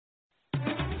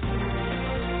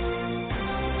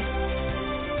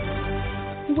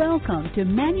Welcome to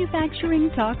Manufacturing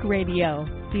Talk Radio,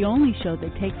 the only show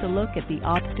that takes a look at the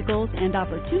obstacles and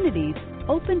opportunities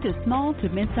open to small to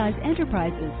mid-sized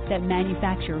enterprises that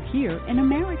manufacture here in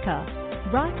America.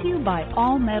 Brought to you by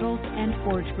All Metals and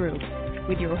Forge Group,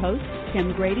 with your hosts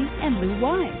Tim Grady and Lou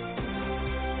Wise.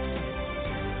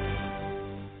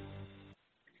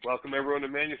 Welcome, everyone, to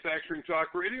Manufacturing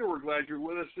Talk Radio. We're glad you're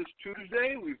with us this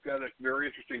Tuesday. We've got a very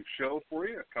interesting show for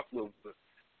you, a couple of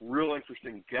real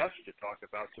interesting guests to talk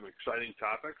about some exciting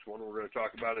topics. One we're going to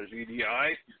talk about is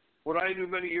EDI. What I knew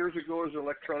many years ago is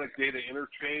electronic data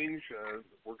interchange.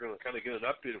 We're going to kind of get an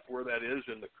update of where that is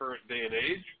in the current day and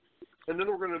age. And then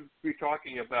we're going to be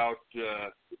talking about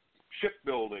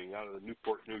shipbuilding out of the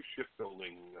Newport News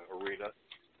shipbuilding arena.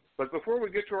 But before we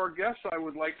get to our guests, I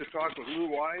would like to talk with Lou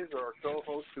Wise, our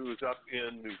co-host, who is up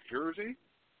in New Jersey.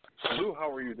 Lou, how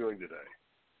are you doing today?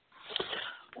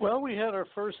 Well, we had our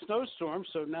first snowstorm,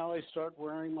 so now I start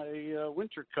wearing my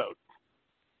winter coat.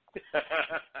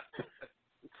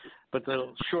 But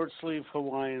the short-sleeve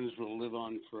Hawaiians will live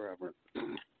on forever.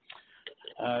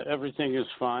 Everything is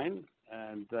fine,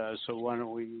 and so why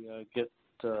don't we get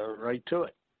right to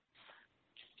it.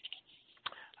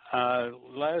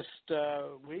 Last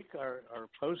week, our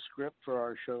postscript for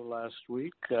our show last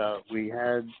week, we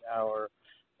had our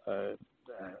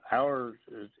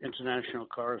international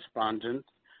correspondent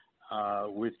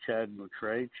with Chad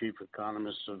Moutray, chief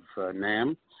economist of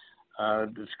NAM,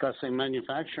 discussing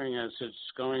manufacturing as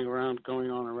it's going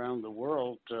on around the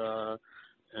world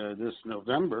this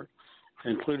November,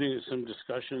 including some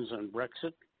discussions on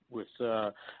Brexit with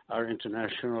our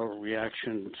international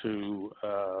reaction to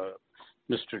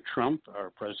Mr. Trump, our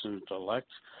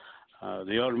president-elect,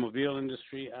 the automobile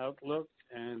industry outlook,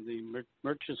 and the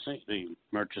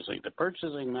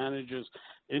purchasing managers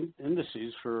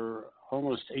indices for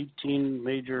almost 18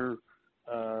 major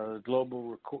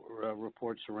global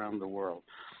reports around the world.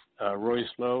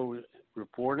 Royce Lowe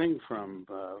reporting from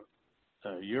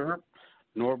Europe,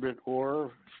 Norbert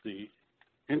Orr, the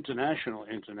international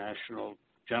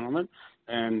gentleman,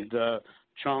 and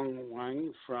Chong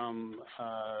Wang from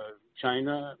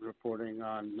China reporting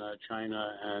on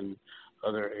China and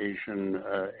other Asian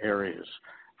areas.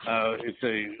 It's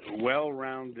a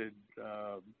well-rounded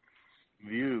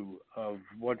view of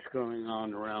what's going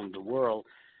on around the world.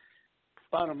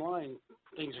 Bottom line,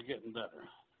 things are getting better.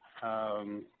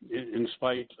 In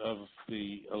spite of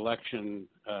the election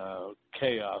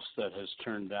chaos that has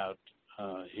turned out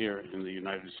here in the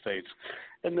United States,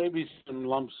 and maybe some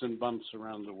lumps and bumps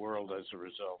around the world as a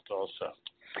result also.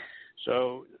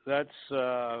 So that's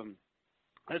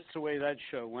the way that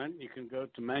show went. You can go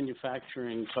to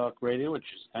Manufacturing Talk Radio, which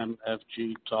is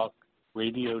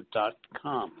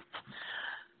mfgtalkradio.com.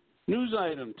 News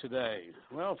item today.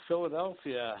 Well,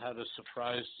 Philadelphia had a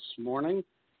surprise this morning.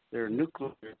 Their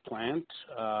nuclear plant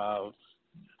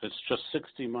that's just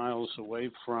 60 miles away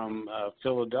from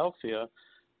Philadelphia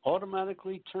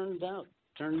automatically turned off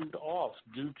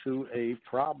due to a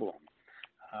problem.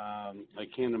 I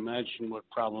can't imagine what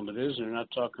problem it is. They're not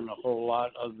talking a whole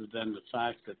lot other than the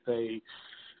fact that they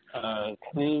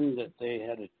claimed that they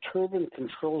had a turbine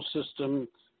control system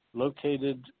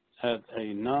located at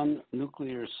a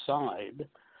non-nuclear side,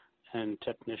 and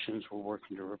technicians were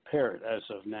working to repair it. As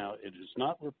of now, it is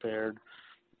not repaired.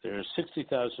 There are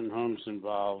 60,000 homes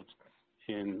involved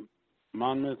in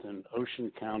Monmouth and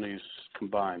Ocean counties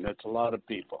combined. That's a lot of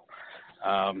people.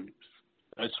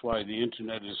 That's why the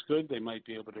internet is good. They might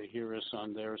be able to hear us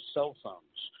on their cell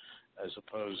phones as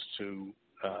opposed to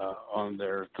on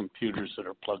their computers that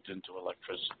are plugged into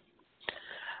electricity.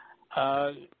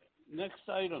 Next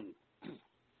item.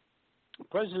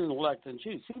 President-elect, and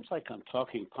gee, it seems like I'm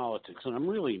talking politics, and I'm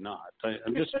really not.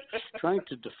 I'm just trying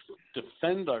to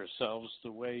defend ourselves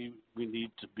the way we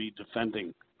need to be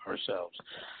defending ourselves.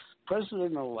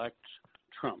 President-elect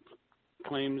Trump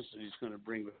claims that he's going to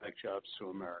bring back jobs to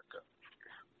America.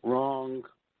 Wrong,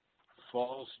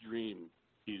 false dream.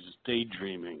 He's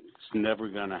daydreaming. It's never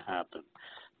going to happen.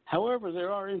 However,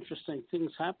 there are interesting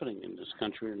things happening in this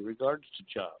country in regards to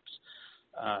jobs.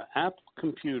 Apple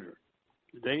Computer,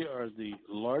 they are the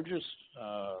largest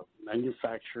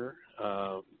manufacturer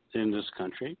in this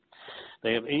country.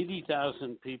 They have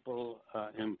 80,000 people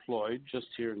employed just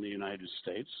here in the United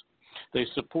States. They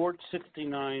support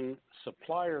 69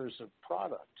 suppliers of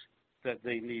product that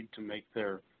they need to make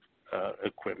their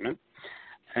equipment,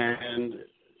 and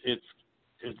it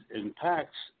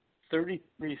impacts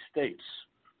 33 states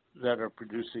that are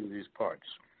producing these parts.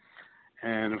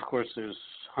 And, of course, there's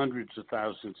hundreds of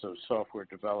thousands of software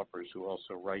developers who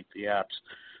also write the apps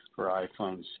for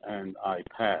iPhones and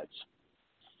iPads.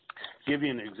 Give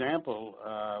you an example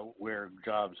where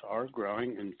jobs are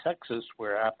growing. In Texas,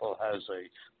 where Apple has a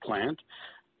plant,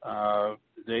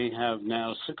 they have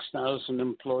now 6,000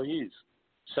 employees.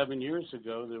 7 years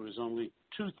ago, there was only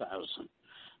 2,000.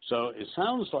 So it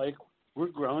sounds like we're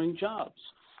growing jobs.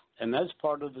 And that's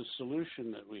part of the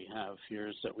solution that we have here,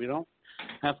 is that we don't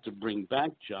have to bring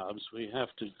back jobs. We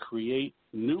have to create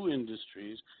new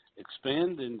industries,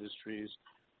 expand industries,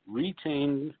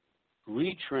 retain,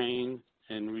 retrain,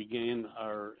 and regain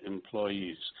our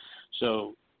employees.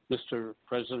 So, Mr.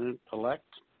 President-elect,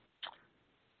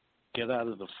 get out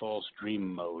of the false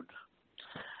dream mode.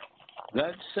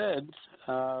 That said,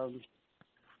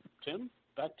 Tim,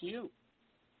 back to you.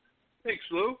 Thanks,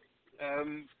 Lou.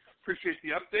 Appreciate the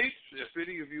updates. If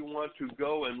any of you want to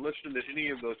go and listen to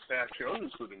any of those past shows,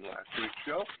 including last week's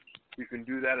show, you can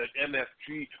do that at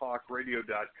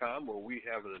mfgtalkradio.com, where we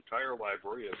have an entire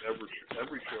library of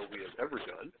every show we have ever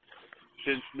done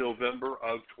since November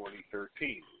of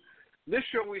 2013. In this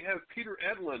show, we have Peter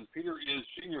Edlin. Peter is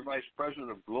Senior Vice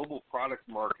President of Global Product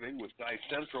Marketing with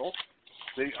dicentral.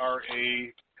 They are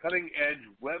a cutting-edge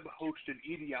web-hosted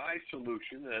EDI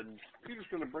solution, and Peter's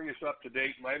going to bring us up to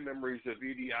date. My memories of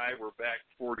EDI were back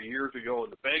 40 years ago in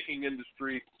the banking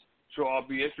industry, so I'll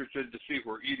be interested to see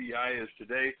where EDI is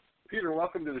today. Peter,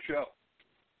 welcome to the show.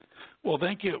 Well,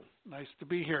 thank you. Nice to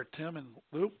be here, Tim and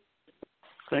Lou.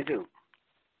 Thank you.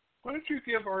 Why don't you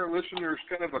give our listeners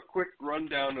kind of a quick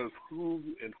rundown of who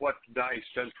and what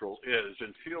dicentral is,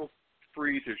 and feel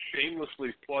free to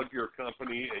shamelessly plug your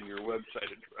company and your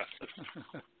website address.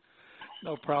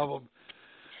 No problem.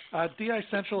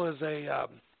 dicentral is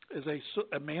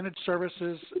a managed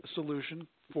services solution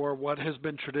for what has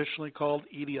been traditionally called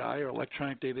EDI, or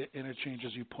electronic data interchange,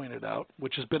 as you pointed out,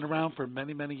 which has been around for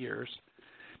many, many years.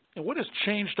 And what has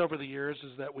changed over the years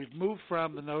is that we've moved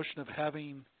from the notion of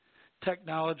having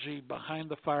technology behind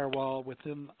the firewall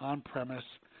within on-premise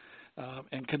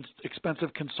and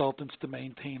expensive consultants to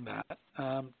maintain that,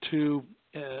 to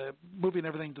moving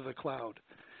everything to the cloud.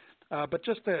 But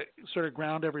just to sort of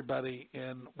ground everybody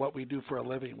in what we do for a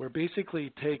living, we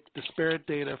basically take disparate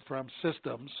data from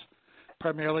systems,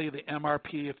 primarily the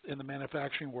MRP in the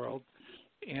manufacturing world,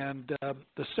 and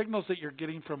the signals that you're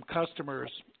getting from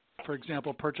customers, for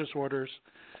example, purchase orders,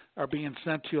 are being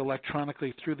sent to you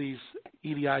electronically through these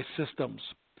EDI systems.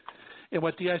 And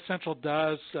what dicentral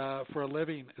does for a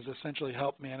living is essentially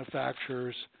help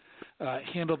manufacturers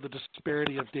handle the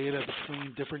disparity of data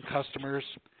between different customers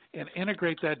and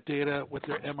integrate that data with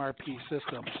their MRP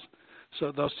systems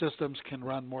so those systems can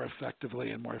run more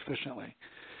effectively and more efficiently.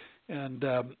 And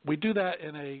we do that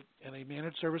in a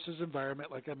managed services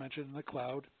environment, like I mentioned, in the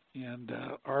cloud. And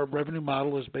our revenue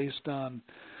model is based on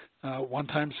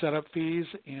one-time setup fees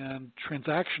and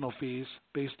transactional fees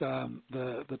based on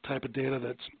the type of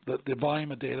data the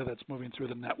volume of data that's moving through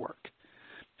the network.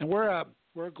 And we're a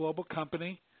global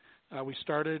company. We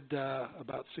started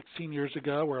about 16 years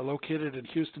ago. We're located in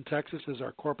Houston, Texas, as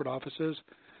our corporate offices,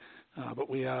 but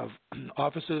we have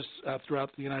offices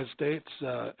throughout the United States,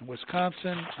 in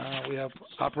Wisconsin. We have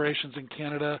operations in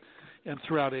Canada and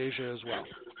throughout Asia as well.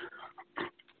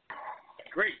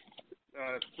 Great.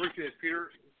 Appreciate it, Peter.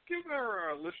 Give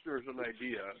our listeners an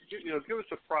idea. Give us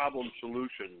a problem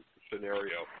solution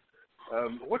scenario.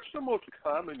 What's the most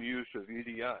common use of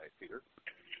EDI, Peter?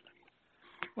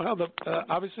 Well,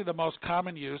 obviously the most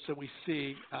common use that we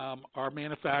see are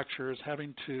manufacturers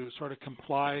having to sort of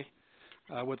comply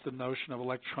with the notion of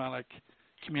electronic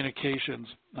communications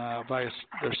via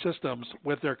their systems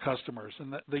with their customers.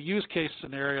 And the use case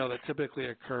scenario that typically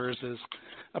occurs is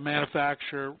a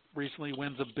manufacturer recently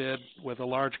wins a bid with a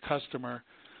large customer.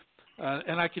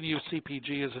 And I can use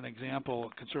CPG as an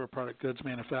example, a consumer product goods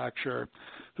manufacturer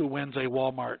who wins a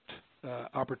Walmart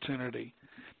opportunity.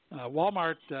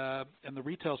 Walmart in the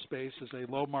retail space is a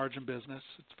low-margin business.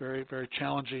 It's very, very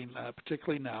challenging,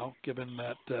 particularly now, given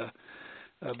that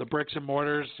the bricks and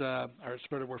mortars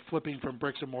we're flipping from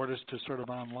bricks and mortars to sort of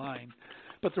online.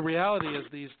 But the reality is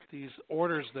these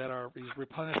orders that are these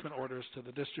replenishment orders to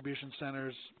the distribution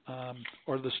centers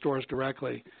or the stores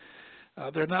directly,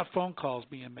 they're not phone calls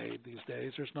being made these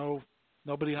days. There's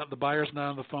nobody, the buyer's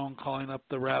not on the phone calling up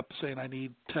the rep saying, I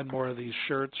need 10 more of these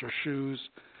shirts or shoes.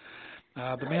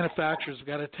 The manufacturers have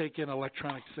got to take in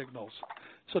electronic signals.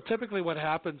 So typically what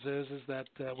happens is that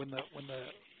when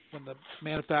the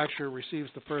manufacturer receives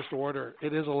the first order,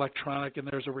 it is electronic and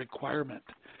there's a requirement.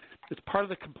 It's part of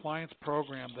the compliance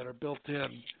program that are built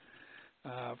in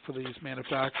for these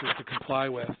manufacturers to comply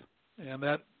with. And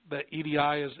that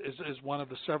EDI is one of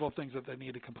the several things that they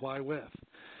need to comply with.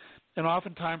 And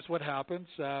oftentimes what happens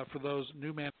for those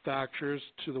new manufacturers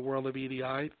to the world of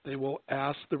EDI, they will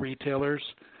ask the retailers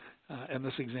in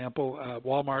this example.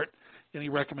 Walmart, any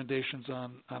recommendations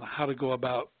on how to go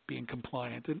about being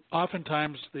compliant. And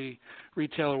oftentimes the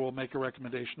retailer will make a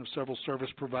recommendation of several service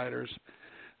providers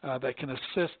that can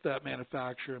assist that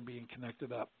manufacturer in being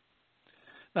connected up.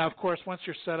 Now, of course, once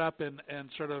you're set up and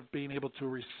sort of being able to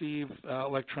receive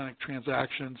electronic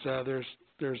transactions,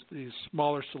 there's these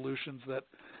smaller solutions that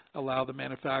allow the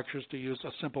manufacturers to use a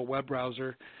simple web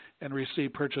browser and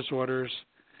receive purchase orders,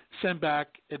 send back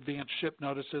advanced ship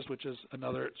notices, which is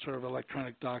another sort of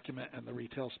electronic document in the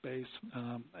retail space,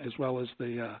 as well as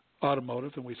the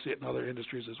automotive, and we see it in other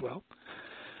industries as well.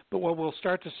 But what we'll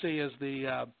start to see is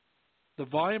the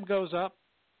volume goes up,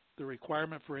 the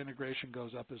requirement for integration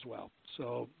goes up as well.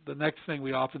 So the next thing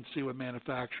we often see with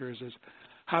manufacturers is,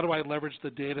 how do I leverage the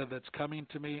data that's coming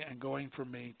to me and going from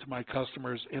me to my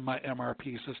customers in my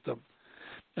MRP system?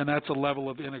 And that's a level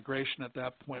of integration at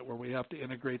that point where we have to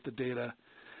integrate the data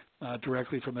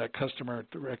directly from that customer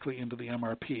directly into the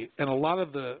MRP. And a lot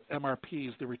of the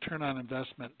MRPs, the return on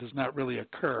investment does not really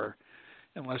occur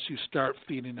unless you start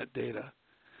feeding it data,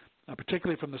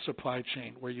 particularly from the supply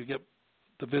chain, where you get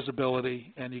the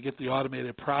visibility and you get the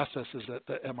automated processes that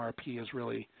the MRP is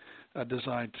really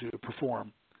designed to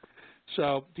perform.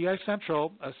 So DI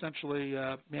Central essentially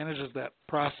manages that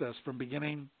process from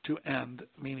beginning to end,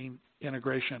 meaning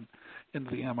integration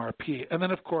into the MRP. And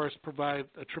then, of course, provide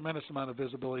a tremendous amount of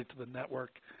visibility to the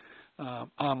network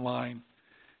online,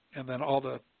 and then all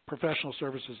the professional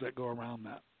services that go around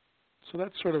that. So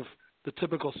that's sort of the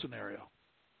typical scenario.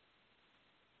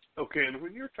 Okay, and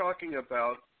when you're talking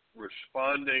about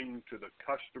responding to the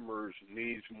customer's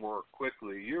needs more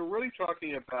quickly, you're really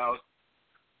talking about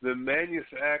the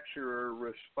manufacturer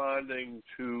responding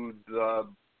to the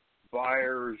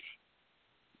buyer's,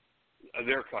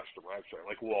 their customer, I'm sorry,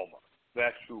 like Walmart.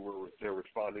 That's who they're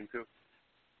responding to?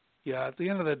 Yeah, at the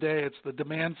end of the day, it's the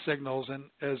demand signals, and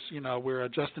as you know, we're a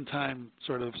just-in-time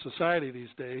sort of society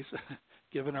these days,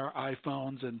 given our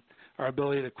iPhones and our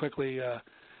ability to quickly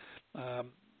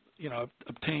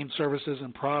obtain services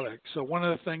and products. So one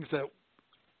of the things that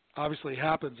obviously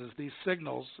happens is these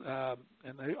signals,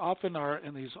 and they often are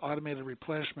in these automated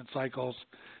replenishment cycles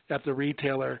at the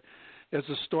retailer, as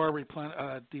the store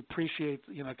depreciates,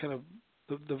 kind of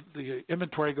the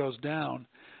inventory goes down,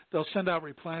 they'll send out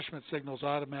replenishment signals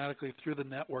automatically through the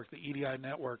network, the EDI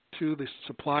network, to the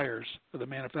suppliers or the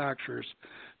manufacturers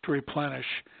to replenish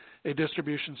a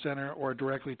distribution center or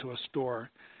directly to a store.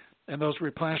 And those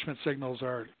replenishment signals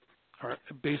are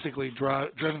basically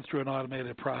driven through an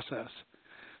automated process.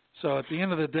 So at the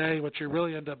end of the day, what you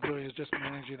really end up doing is just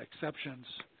managing exceptions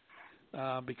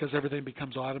because everything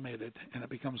becomes automated, and it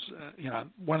becomes,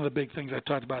 one of the big things I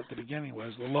talked about at the beginning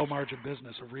was the low margin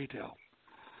business of retail.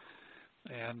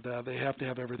 And they have to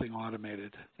have everything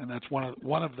automated, and that's one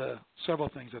of the several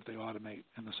things that they automate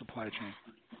in the supply chain.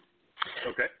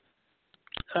 Okay.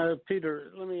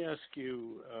 Peter, let me ask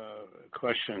you a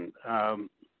question.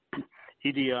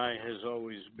 EDI has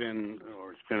always been,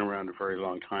 or it's been around a very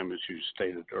long time, as you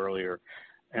stated earlier,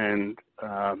 and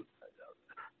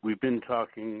we've been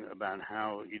talking about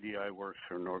how EDI works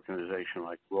for an organization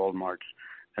like Walmart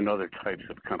and other types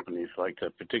of companies like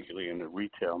that, particularly in the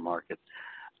retail market.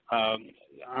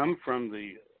 I'm from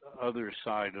the other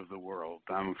side of the world.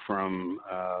 I'm from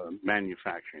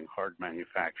manufacturing, hard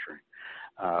manufacturing.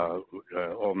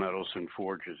 All Metals and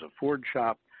Forge is a forge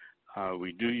shop.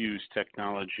 We do use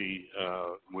technology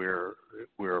where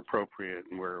appropriate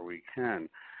and where we can.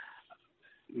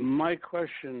 My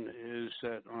question is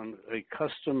that on a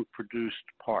custom-produced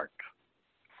part,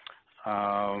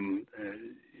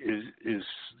 is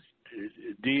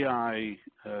DI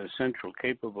Central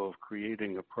capable of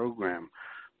creating a program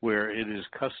where it is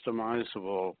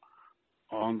customizable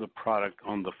on the product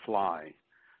on the fly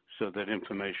so that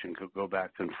information could go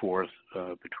back and forth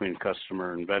between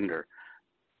customer and vendor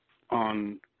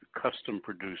on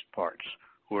custom-produced parts?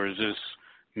 Or is this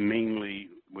mainly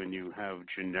when you have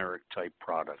generic-type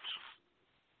products?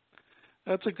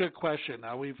 That's a good question.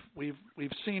 Now, we've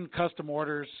seen custom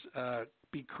orders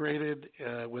be created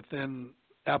within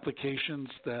applications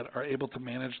that are able to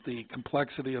manage the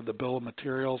complexity of the bill of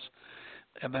materials,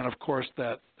 and then, of course,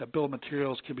 that bill of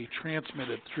materials can be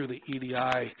transmitted through the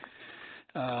EDI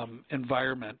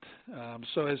environment.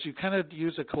 So as you kind of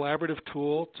use a collaborative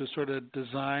tool to sort of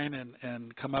design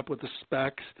and come up with the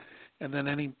specs, and then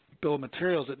any bill of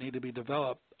materials that need to be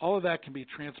developed, all of that can be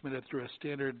transmitted through a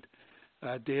standard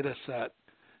data set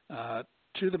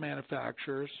to the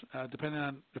manufacturers, depending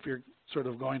on if you're sort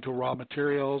of going to raw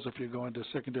materials, if you're going to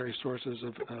secondary sources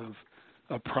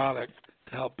of product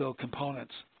to help build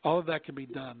components. All of that can be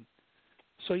done.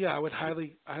 So yeah, I would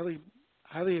highly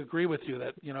agree with you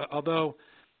that, although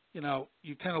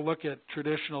you kind of look at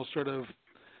traditional sort of,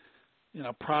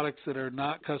 products that are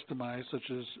not customized, such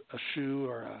as a shoe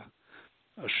or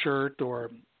a shirt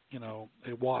or, a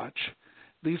watch.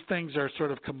 These things are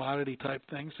sort of commodity type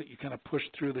things that you kind of push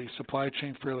through the supply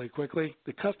chain fairly quickly.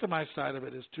 The customized side of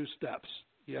it is two steps.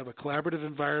 You have a collaborative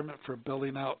environment for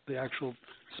building out the actual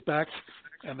specs,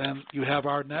 and then you have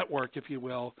our network, if you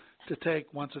will, to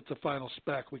take, once it's a final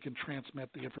spec, we can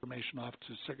transmit the information off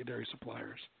to secondary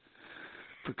suppliers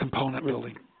for component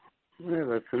building. Yeah,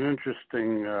 that's an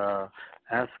interesting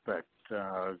aspect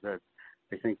that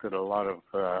I think that a lot of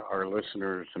our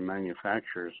listeners and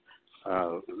manufacturers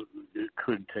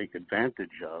could take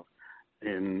advantage of.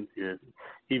 In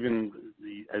even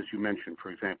as you mentioned,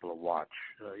 for example, a watch.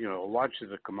 A watch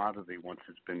is a commodity once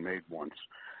it's been made once,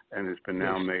 and it's been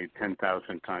now made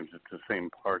 10,000 times. It's the same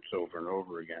parts over and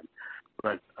over again.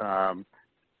 But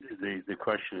the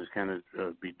question is, can it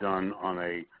be done on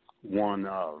a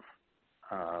one-of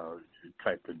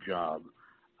type of job,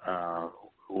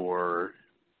 or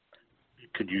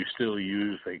could you still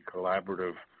use a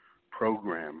collaborative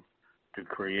program to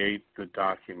create the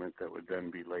document that would then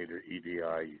be later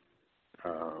EDI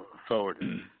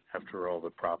forwarded after all the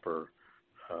proper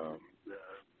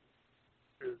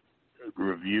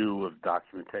review of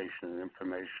documentation and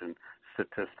information,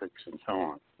 statistics, and so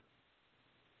on?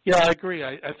 Yeah, I agree.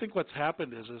 I think what's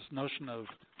happened is this notion of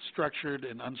structured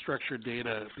and unstructured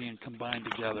data being combined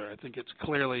together. I think it's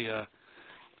clearly a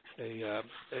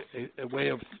way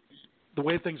of the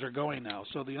way things are going now.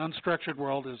 So the unstructured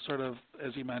world is sort of,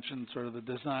 as you mentioned, sort of the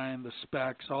design, the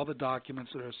specs, all the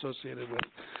documents that are associated with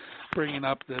bringing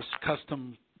up this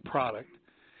custom product.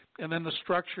 And then the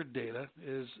structured data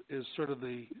is sort of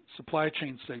the supply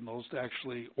chain signals to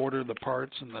actually order the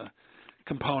parts and the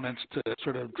components to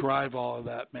sort of drive all of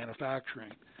that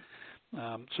manufacturing.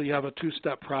 So you have a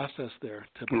two-step process there,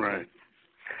 typically. Right.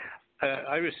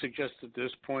 I would suggest at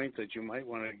this point that you might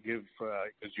want to give,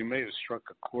 because you may have struck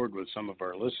a chord with some of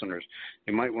our listeners,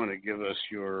 you might want to give us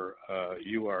your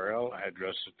URL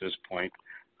address at this point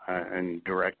and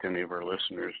direct any of our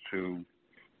listeners to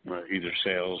either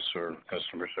sales or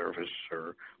customer service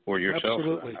or yourself.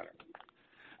 Absolutely.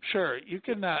 Sure. You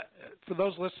can, for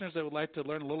those listeners that would like to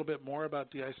learn a little bit more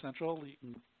about DI Central, you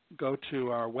can go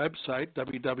to our website,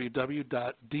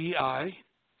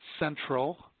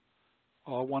 www.dicentral.com,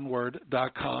 all one word,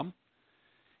 .com.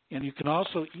 And you can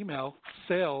also email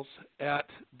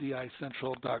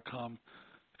sales@dicentral.com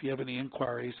if you have any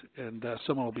inquiries, and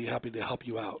someone will be happy to help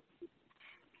you out.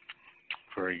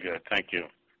 Very good. Thank you.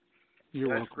 You're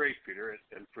welcome. That's great, Peter.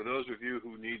 And for those of you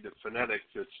who need the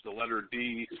phonetics, it's the letter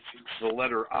D, the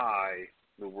letter I,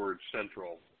 the word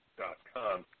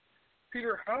central.com.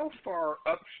 Peter, how far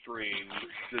upstream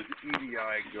does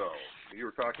EDI go? You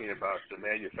were talking about the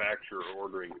manufacturer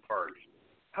ordering parts.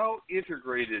 How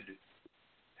integrated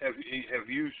have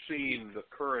you seen the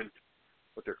current,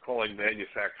 what they're calling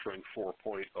manufacturing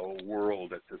 4.0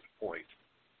 world at this point?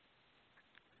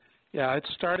 Yeah, it's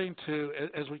starting to,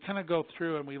 as we kind of go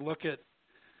through and we look at,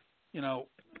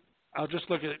 I'll just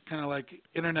look at kind of like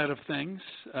Internet of Things,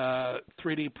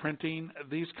 3D printing,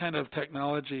 these kind of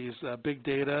technologies, big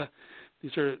data.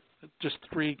 These are just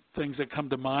three things that come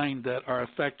to mind that are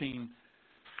affecting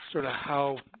sort of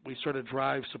how we sort of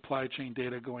drive supply chain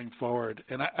data going forward.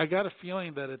 And I got a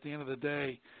feeling that at the end of the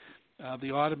day,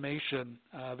 the automation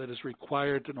that is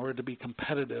required in order to be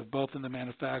competitive, both in the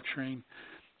manufacturing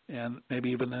and maybe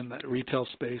even in the retail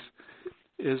space,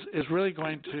 is really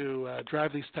going to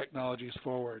drive these technologies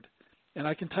forward. And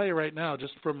I can tell you right now,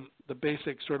 just from the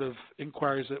basic sort of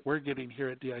inquiries that we're getting here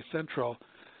at DI Central,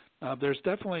 there's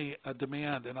definitely a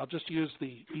demand, and I'll just use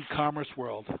the e-commerce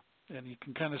world, and you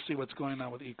can kind of see what's going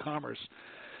on with e-commerce.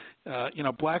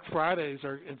 Black Fridays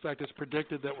are, in fact, it's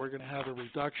predicted that we're going to have a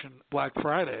reduction Black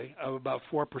Friday of about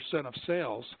 4% of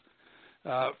sales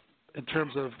in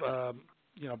terms of,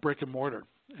 brick and mortar.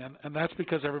 And that's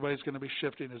because everybody's going to be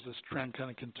shifting as this trend kind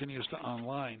of continues to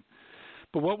online.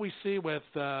 But what we see with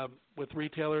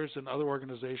retailers and other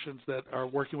organizations that are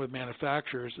working with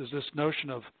manufacturers is this notion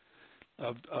of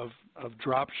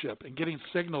drop ship and getting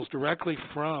signals directly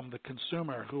from the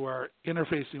consumer who are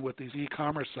interfacing with these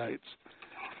e-commerce sites.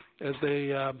 As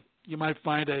they, you might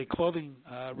find a clothing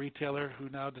retailer who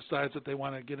now decides that they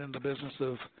want to get into the business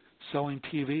of selling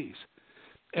TVs.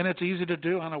 And it's easy to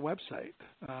do on a website.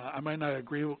 I might not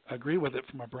agree with it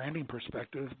from a branding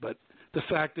perspective, but the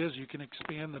fact is you can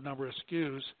expand the number of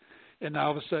SKUs, and now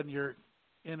all of a sudden you're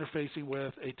interfacing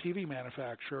with a TV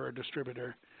manufacturer or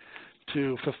distributor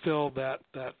to fulfill that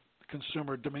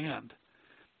consumer demand.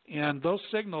 And those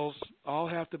signals all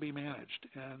have to be managed.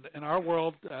 And in our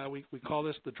world, we call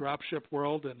this the drop ship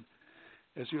world, and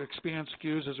as you expand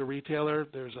SKUs as a retailer,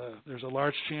 there's a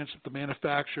large chance that the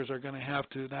manufacturers are going to have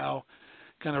to now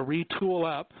kind of retool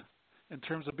up in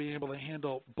terms of being able to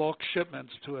handle bulk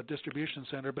shipments to a distribution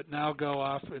center, but now go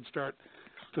off and start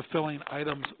fulfilling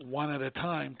items one at a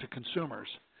time to consumers.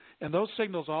 And those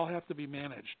signals all have to be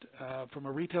managed. From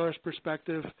a retailer's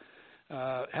perspective,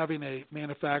 having a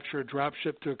manufacturer drop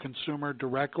ship to a consumer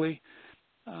directly,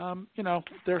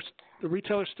 the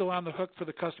retailer's still on the hook for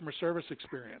the customer service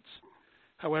experience.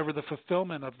 However, the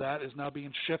fulfillment of that is now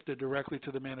being shifted directly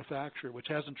to the manufacturer, which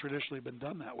hasn't traditionally been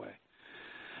done that way.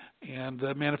 And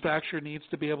the manufacturer needs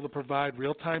to be able to provide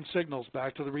real-time signals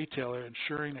back to the retailer,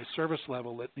 ensuring a service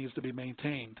level that needs to be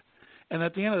maintained. And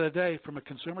at the end of the day, from a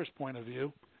consumer's point of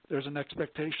view, there's an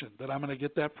expectation that I'm going to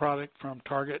get that product from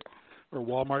Target or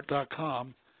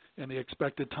Walmart.com in the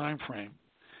expected time frame.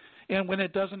 And when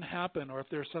it doesn't happen, or if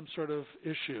there's some sort of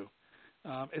issue,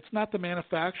 it's not the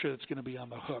manufacturer that's going to be on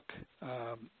the hook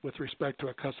with respect to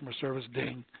a customer service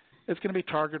ding. It's going to be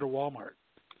Target or Walmart.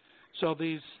 So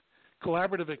these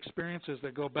collaborative experiences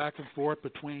that go back and forth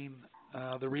between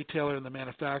the retailer and the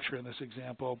manufacturer in this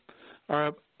example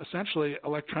are essentially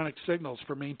electronic signals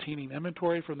for maintaining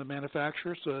inventory from the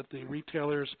manufacturer so that the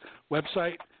retailer's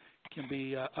website can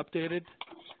be updated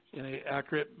in an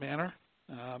accurate manner,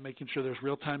 making sure there's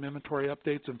real-time inventory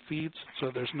updates and feeds so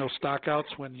there's no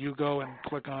stockouts when you go and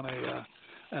click on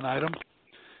an item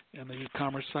in the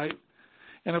e-commerce site.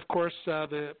 And, of course,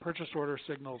 the purchase order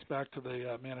signals back to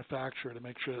the manufacturer to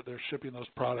make sure that they're shipping those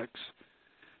products.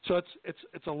 So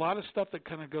it's a lot of stuff that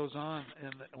kind of goes on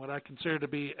in what I consider to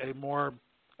be a more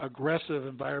aggressive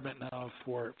environment now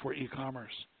for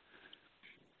e-commerce.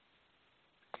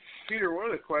 Peter, one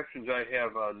of the questions I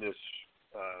have on this,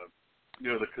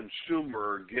 the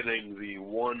consumer getting the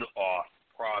one-off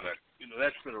product,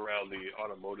 that's been around the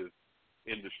automotive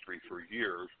industry for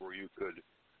years, where you could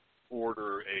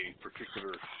order a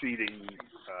particular seating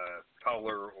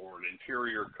color or an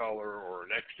interior color or an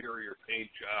exterior paint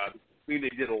job. I mean,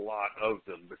 they did a lot of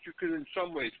them, but you could in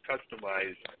some ways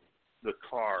customize the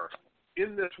car.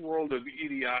 In this world of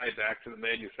EDI back to the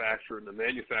manufacturer and the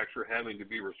manufacturer having to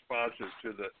be responsive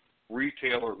to the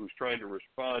retailer who's trying to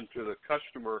respond to the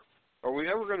customer, are we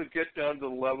ever going to get down to the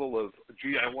level of,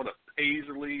 gee, I want a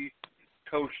paisley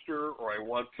toaster or I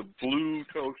want the blue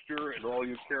toaster and all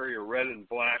you carry are red and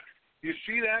black? Do you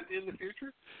see that in the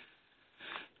future?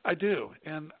 I do,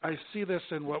 and I see this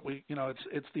in what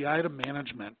it's the item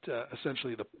management,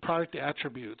 essentially the product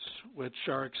attributes, which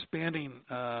are expanding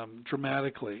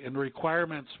dramatically, and the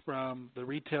requirements from the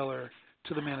retailer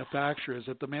to the manufacturers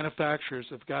that the manufacturers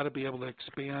have got to be able to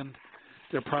expand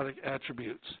their product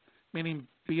attributes, meaning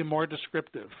being more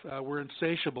descriptive. We're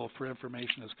insatiable for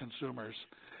information as consumers,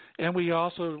 and we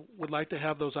also would like to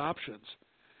have those options.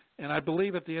 And I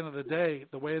believe at the end of the day,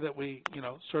 the way that we,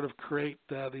 sort of create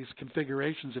these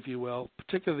configurations, if you will,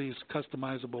 particularly these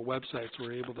customizable websites,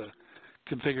 we're able to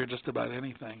configure just about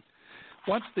anything.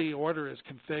 Once the order is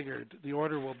configured, the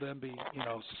order will then be,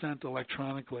 sent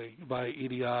electronically by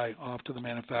EDI off to the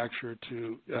manufacturer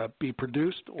to be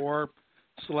produced or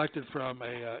selected from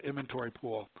a inventory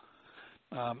pool.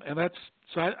 And that's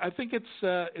so. I think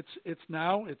it's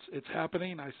now. It's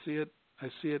happening. I see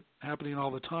it happening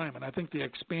all the time, and I think the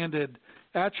expanded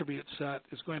attribute set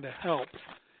is going to help.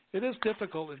 It is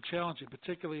difficult and challenging,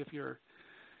 particularly if you're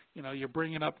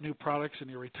bringing up new products and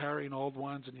you're retiring old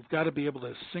ones, and you've got to be able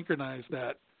to synchronize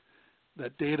that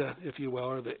data, if you will,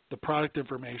 or the product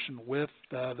information with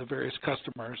the various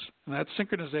customers. And that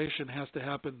synchronization has to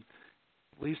happen,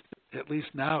 at least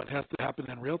now, it has to happen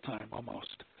in real time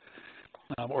almost,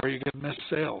 or you get missed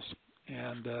sales.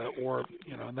 And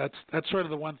and that's sort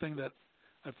of the one thing that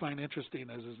I find interesting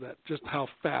is that just how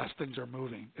fast things are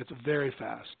moving. It's very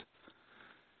fast.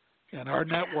 And our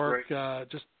network,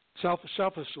 just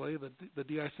selfishly, the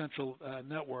DI Central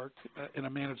network in a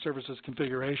managed services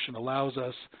configuration allows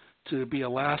us to be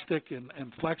elastic and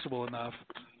flexible enough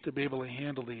to be able to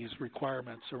handle these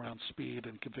requirements around speed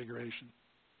and configuration.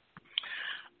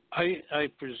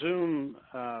 I presume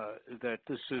that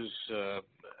this is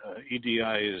EDI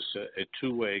is a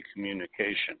two-way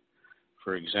communication.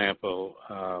 For example,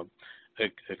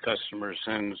 a customer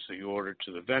sends the order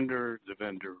to the vendor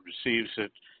receives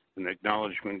it, an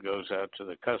acknowledgement goes out to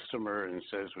the customer and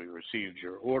says, we received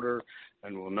your order,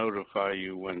 and we'll notify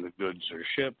you when the goods are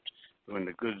shipped. When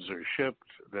the goods are shipped,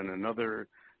 then another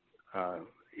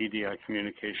EDI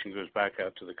communication goes back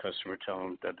out to the customer telling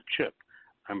them that it's shipped.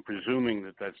 I'm presuming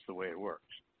that that's the way it works.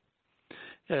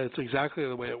 Yeah, it's exactly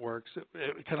the way it works.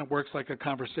 It kind of works like a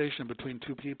conversation between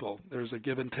two people. There's a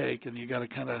give and take, and you got to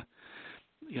kind of,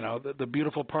 the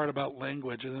beautiful part about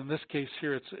language, and in this case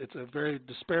here, it's a very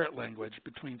disparate language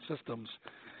between systems,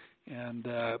 and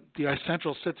DI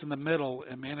Central sits in the middle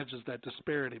and manages that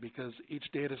disparity because each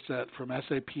data set from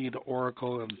SAP to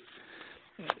Oracle and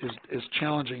is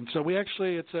challenging. So we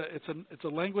actually it's a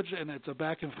language and it's a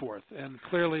back and forth, and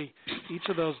clearly each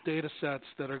of those data sets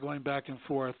that are going back and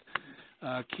forth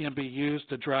can be used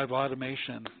to drive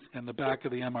automation in the back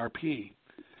of the MRP.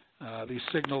 These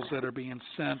signals that are being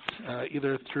sent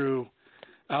either through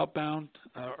outbound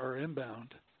or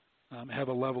inbound have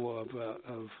a level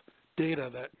of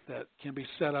data that can be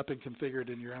set up and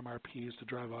configured in your MRPs to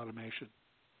drive automation.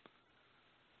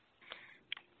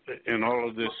 And all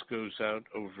of this goes out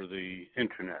over the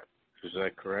internet. Is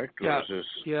that correct? Or Yeah, is this...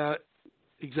 yeah,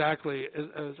 exactly.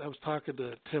 As I was talking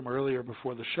to Tim earlier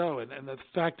before the show, and the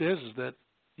fact is that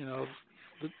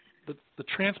the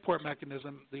transport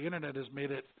mechanism, the internet has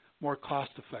made it more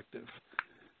cost effective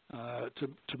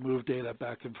to move data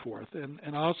back and forth.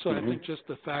 And also I think just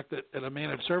the fact that in a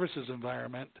managed services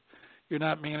environment, you're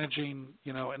not managing,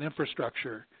 an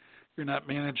infrastructure. You're not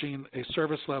managing a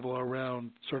service level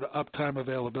around sort of uptime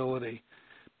availability.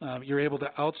 You're able to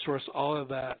outsource all of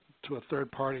that to a third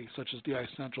party such as DI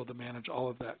Central to manage all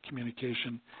of that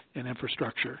communication and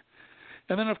infrastructure.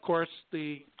 And then, of course,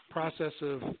 the process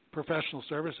of professional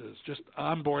services, just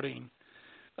onboarding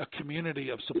a community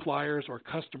of suppliers or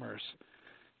customers,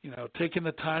 taking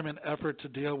the time and effort to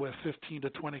deal with 15 to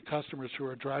 20 customers who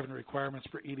are driving requirements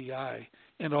for EDI,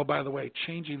 and, oh, by the way,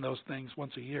 changing those things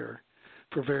once a year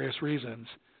for various reasons.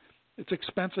 It's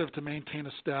expensive to maintain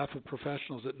a staff of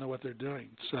professionals that know what they're doing.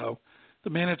 So the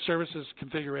managed services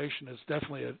configuration is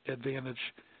definitely an advantage,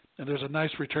 and there's a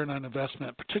nice return on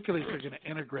investment, particularly if you're going to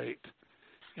integrate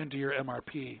into your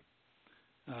MRP,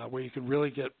 where you can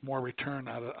really get more return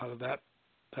out of that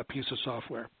piece of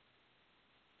software.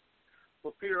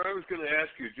 Well, Peter, I was going to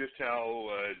ask you just how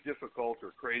difficult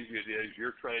or crazy it is.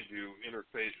 You're trying to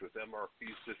interface with MRP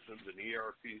systems and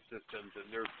ERP systems, and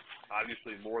there's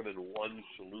obviously more than one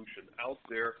solution out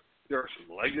there. There are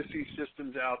some legacy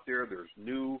systems out there. There's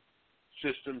new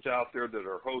systems out there that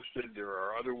are hosted. There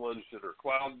are other ones that are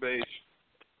cloud-based.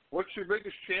 What's your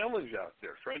biggest challenge out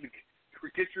there? Trying to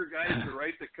get your guys to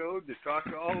write the code to talk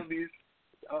to all of these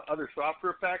other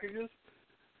software packages?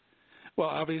 Well,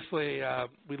 obviously,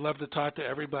 we'd love to talk to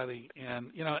everybody,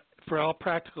 and for all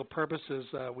practical purposes,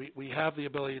 we have the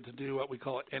ability to do what we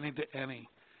call any-to-any,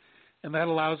 and that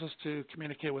allows us to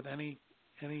communicate with any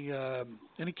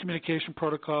communication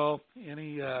protocol,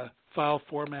 any file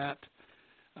format,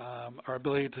 our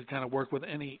ability to kind of work with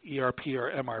any ERP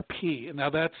or MRP. And now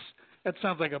that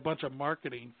sounds like a bunch of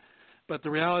marketing, but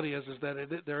the reality is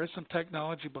that there is some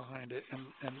technology behind it,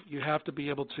 and you have to be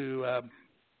able to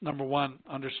number one,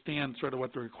 understand sort of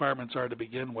what the requirements are to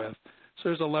begin with. So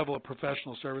there's a level of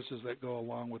professional services that go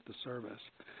along with the service.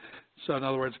 So in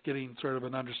other words, getting sort of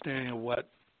an understanding of what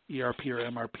ERP or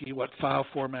MRP, what file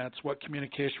formats, what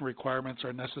communication requirements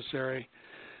are necessary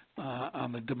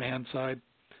on the demand side.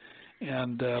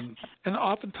 And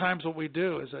oftentimes what we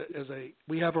do is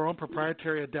we have our own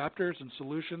proprietary adapters and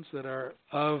solutions that are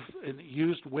and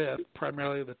used with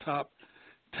primarily the top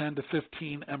 10 to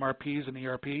 15 MRPs and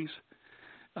ERPs.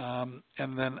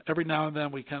 And then every now and then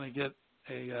we kind of get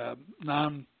a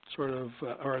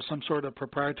or some sort of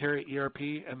proprietary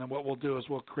ERP, and then what we'll do is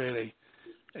we'll create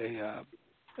a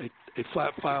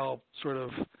flat file sort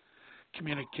of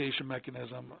communication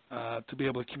mechanism to be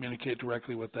able to communicate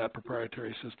directly with that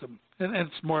proprietary system. And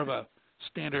it's more of a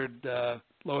standard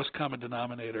lowest common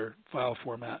denominator file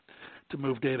format to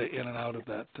move data in and out of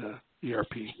that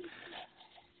ERP.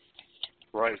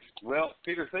 Right. Well,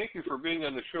 Peter, thank you for being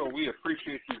on the show. We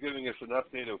appreciate you giving us an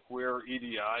update of where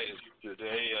EDI is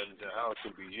today and how it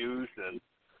can be used. And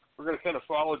we're going to kind of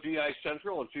follow DI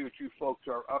Central and see what you folks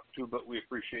are up to, but we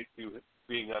appreciate you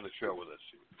being on the show with us.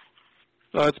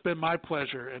 Well, it's been my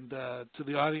pleasure. And to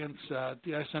the audience,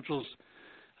 DI Central's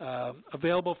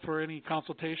available for any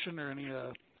consultation or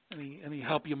any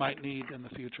help you might need in the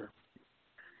future.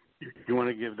 You want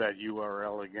to give that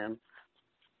URL again?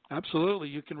 Absolutely.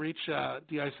 You can reach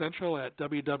DI Central at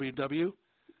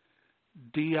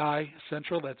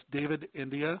www.DI-Central, that's David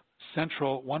India,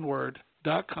 Central, one word,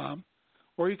 .com,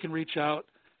 or you can reach out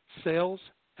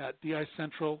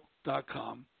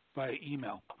sales@DICentral.com via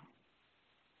email.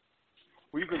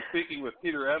 We've been speaking with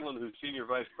Peter Edlin, who's Senior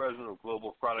Vice President of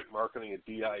Global Product Marketing at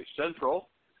DI Central,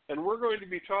 and we're going to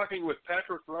be talking with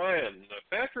Patrick Ryan.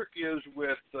 Patrick is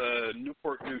with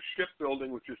Newport News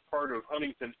Shipbuilding, which is part of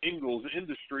Huntington Ingalls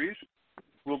Industries.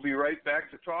 We'll be right back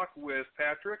to talk with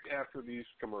Patrick after these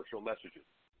commercial messages.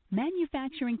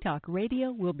 Manufacturing Talk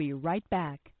Radio will be right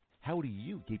back. How do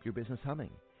you keep your business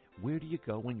humming? Where do you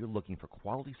go when you're looking for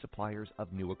quality suppliers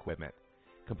of new equipment,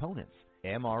 components,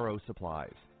 MRO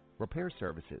supplies, repair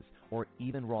services, or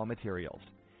even raw materials?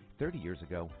 30 years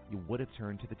ago, you would have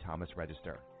turned to the Thomas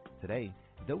Register. Today,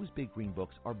 those big green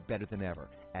books are better than ever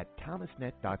at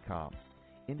thomasnet.com,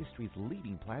 industry's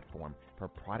leading platform for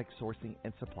product sourcing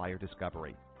and supplier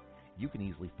discovery. You can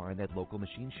easily find that local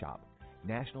machine shop,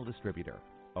 national distributor,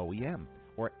 OEM,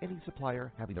 or any supplier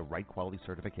having the right quality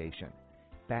certification,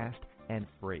 fast and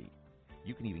free.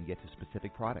 You can even get to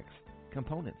specific products,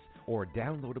 components, or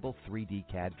downloadable 3D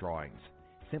CAD drawings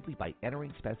simply by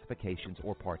entering specifications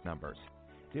or part numbers.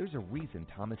 There's a reason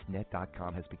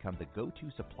thomasnet.com has become the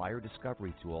go-to supplier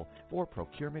discovery tool for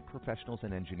procurement professionals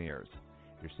and engineers.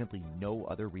 There's simply no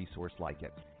other resource like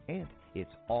it, and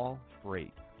it's all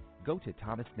free. Go to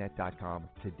thomasnet.com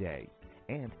today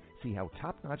and see how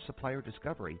top-notch supplier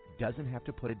discovery doesn't have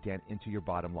to put a dent into your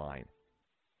bottom line.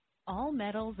 All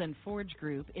Metals and Forge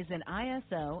Group is an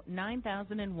ISO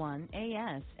 9001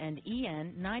 AS and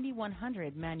EN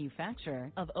 9100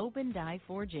 manufacturer of open die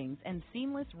forgings and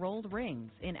seamless rolled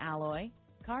rings in alloy,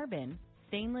 carbon,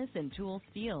 stainless and tool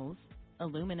steels,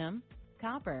 aluminum,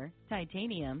 copper,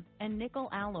 titanium, and nickel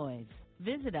alloys.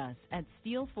 Visit us at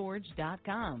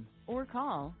steelforge.com or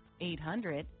call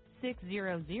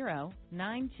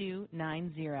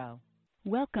 800-600-9290.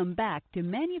 Welcome back to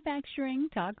Manufacturing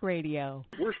Talk Radio.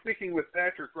 We're speaking with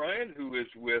Patrick Ryan, who is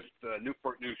with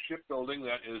Newport News Shipbuilding.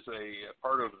 That is a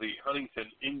part of the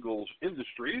Huntington Ingalls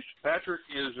Industries. Patrick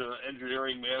is an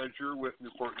engineering manager with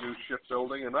Newport News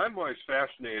Shipbuilding, and I'm always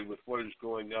fascinated with what is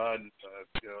going on.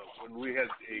 When we had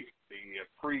a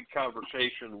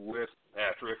pre-conversation with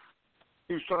Patrick,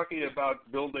 he was talking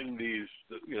about building these,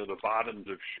 the bottoms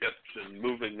of ships and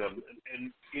moving them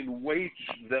in weights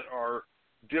that are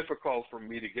difficult for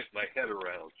me to get my head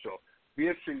around. So it'd be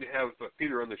interesting to have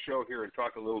Peter on the show here and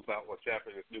talk a little about what's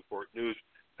happening with Newport News.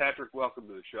 Patrick, welcome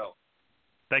to the show.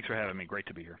 Thanks for having me. Great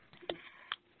to be here.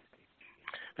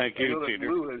 Thank you,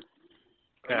 Peter. Lou's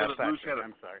had a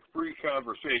free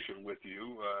conversation with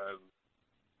you,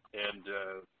 and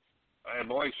I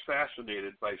am always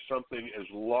fascinated by something as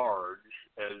large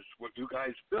as what you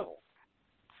guys build.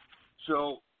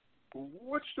 So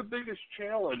what's the biggest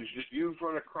challenge that you've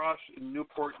run across in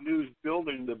Newport News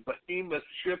building the behemoth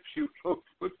ships you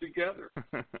folks put together?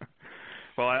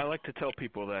 Well, I like to tell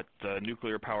people that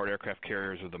nuclear-powered aircraft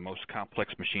carriers are the most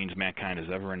complex machines mankind has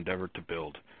ever endeavored to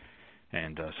build.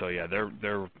 And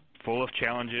they're full of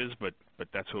challenges, but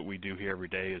that's what we do here every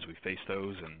day is we face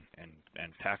those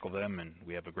and tackle them, and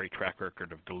we have a great track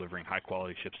record of delivering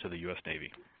high-quality ships to the U.S.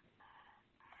 Navy.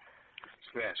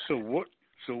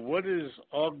 So what is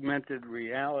augmented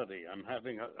reality? I'm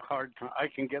having a hard time. I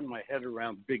can get my head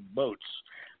around big boats.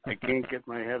 I can't get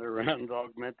my head around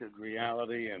augmented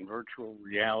reality and virtual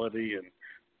reality and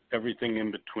everything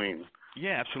in between.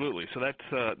 Yeah, absolutely. So that's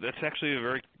actually a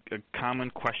very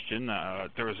common question.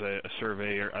 There was a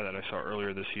survey that I saw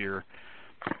earlier this year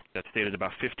that stated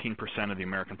about 15% of the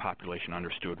American population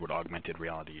understood what augmented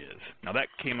reality is. Now, that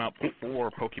came out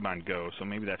before Pokemon Go, so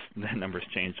maybe that number's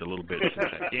changed a little bit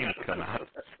since that game has come out.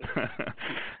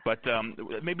 But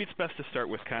maybe it's best to start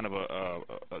with kind of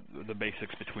the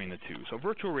basics between the two. So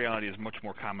virtual reality is much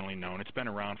more commonly known. It's been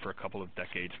around for a couple of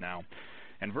decades now.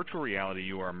 In virtual reality,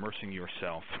 you are immersing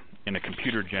yourself in a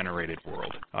computer-generated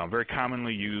world, very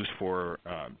commonly used for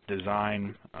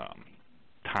design,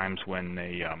 times when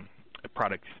a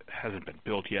product hasn't been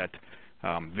built yet.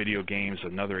 Video games,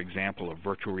 another example of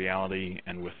virtual reality,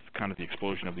 and with kind of the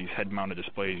explosion of these head-mounted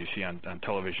displays you see on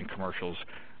television commercials,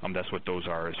 that's what those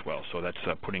are as well. So that's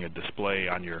putting a display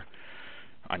on your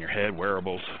head,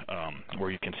 wearables, where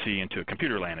you can see into a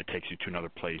computer land. It takes you to another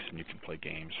place, and you can play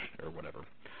games or whatever.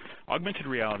 Augmented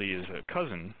reality is a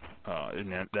cousin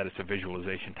in that it's a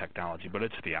visualization technology, but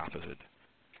it's the opposite.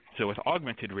 So with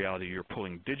augmented reality, you're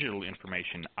pulling digital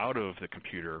information out of the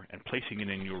computer and placing it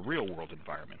in your real-world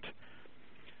environment.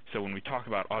 So when we talk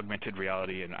about augmented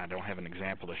reality, and I don't have an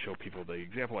example to show people, the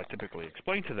example I typically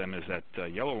explain to them is that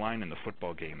yellow line in the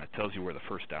football game that tells you where the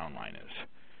first down line is.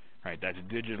 Right? That's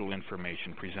digital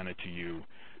information presented to you.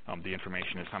 The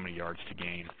information is how many yards to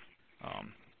gain.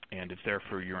 And it's there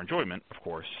for your enjoyment, of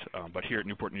course. But here at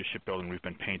Newport News Shipbuilding, we've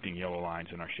been painting yellow lines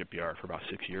in our shipyard for about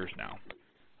 6 years now.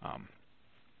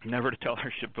 Never to tell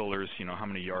our shipbuilders, how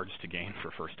many yards to gain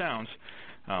for first downs,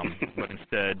 but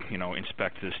instead,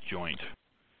 inspect this joint,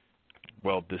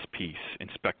 weld this piece,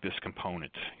 inspect this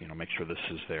component, make sure this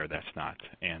is there, that's not.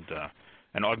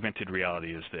 And augmented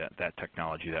reality is that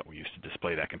technology that we use to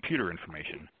display that computer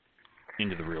information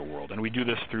into the real world. And we do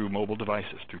this through mobile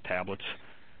devices, through tablets,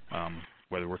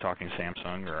 whether we're talking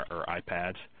Samsung or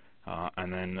iPads,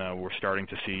 And then we're starting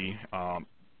to see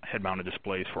head-mounted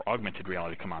displays for augmented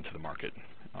reality come onto the market,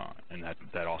 and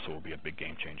that also will be a big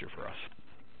game changer for us.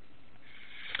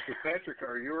 So Patrick,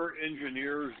 are your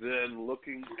engineers then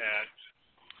looking at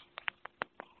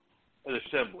an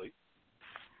assembly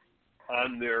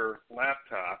on their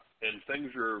laptop, and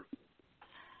things are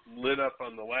lit up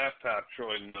on the laptop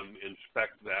showing them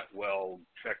inspect that well,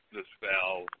 check this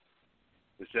valve?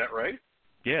 Is that right?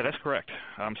 Yeah, that's correct.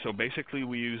 So basically,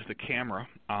 we use the camera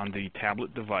on the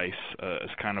tablet device as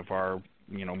kind of our,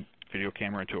 video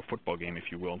camera into a football game, if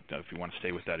you will, if you want to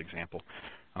stay with that example.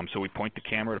 So we point the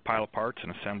camera to pilot parts,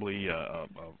 an assembly,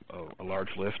 a large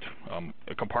lift,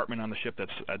 a compartment on the ship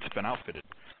that's been outfitted,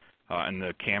 and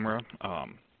the camera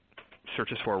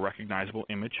searches for a recognizable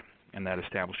image, and that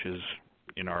establishes,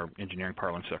 in our engineering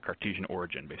parlance, a Cartesian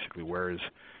origin. Basically, where is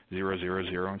 0, 0,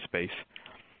 0 in space,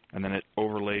 and then it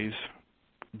overlays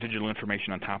digital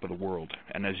information on top of the world.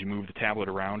 And as you move the tablet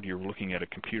around, you're looking at a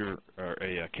computer or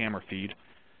a camera feed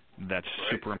that's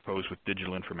superimposed with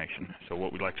digital information. So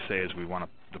what we'd like to say is we want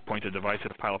to point the device at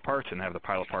the pilot parts and have the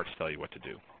pilot parts tell you what to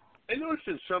do. I noticed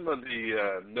in some of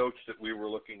the notes that we were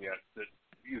looking at that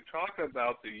you talk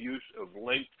about the use of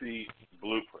lengthy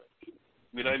blueprints.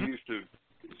 I mean, I'm used to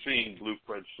seeing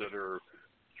blueprints that are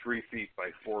 3 feet by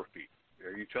 4 feet.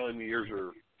 Are you telling me yours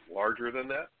are larger than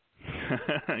that?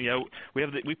 Yeah,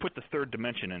 we put the third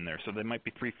dimension in there, so they might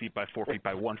be 3 feet by 4 feet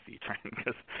by 1 feet, right?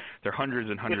 Because they're hundreds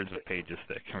and hundreds of pages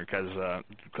thick,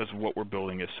 because what we're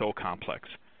building is so complex.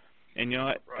 And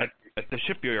at the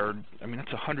shipyard, I mean,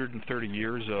 that's 130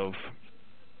 years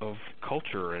of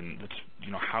culture, and that's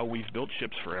how we've built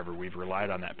ships forever. We've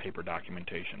relied on that paper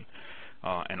documentation,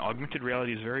 and augmented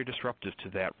reality is very disruptive to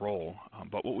that role.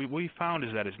 But what we found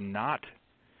is that it's not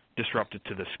disruptive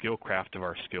to the skill craft of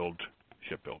our skilled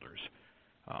shipbuilders.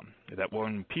 That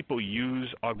when people use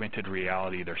augmented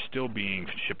reality, they're still being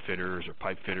ship fitters or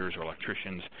pipe fitters or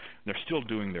electricians. They're still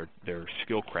doing their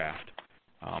skill craft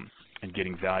and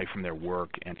getting value from their work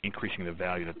and increasing the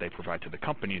value that they provide to the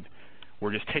company.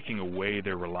 We're just taking away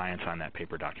their reliance on that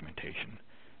paper documentation.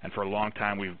 And for a long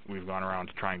time, we've gone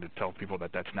around trying to tell people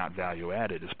that that's not value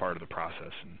added as part of the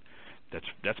process, and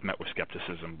that's met with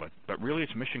skepticism. But really,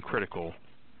 it's mission critical,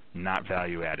 not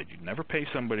value added. You'd never pay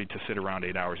somebody to sit around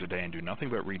 8 hours a day and do nothing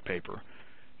but read paper.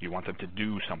 You want them to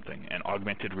do something, and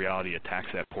augmented reality attacks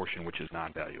that portion which is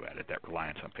not value added, that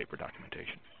reliance on paper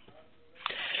documentation.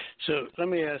 So let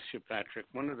me ask you, Patrick,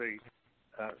 one of the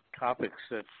topics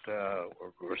that,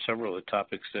 or several of the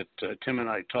topics that Tim and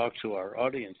I talked to our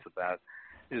audience about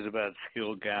is about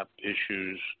skill gap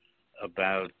issues,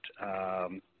 about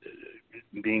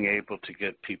being able to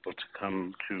get people to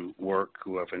come to work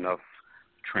who have enough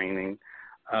training,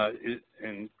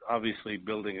 and obviously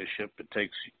building a ship, it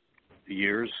takes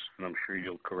years, and I'm sure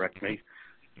you'll correct me.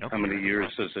 Nope. How many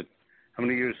years does it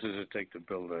take to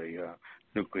build a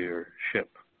nuclear ship?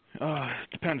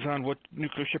 Depends on what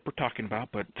nuclear ship we're talking about,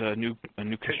 but a new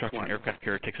construction aircraft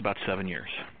carrier takes about 7 years.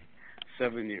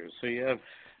 7 years. So you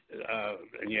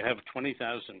have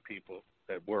 20,000 people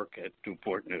that work at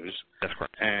Newport News. That's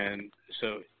correct. And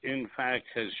so, in fact,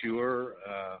 has your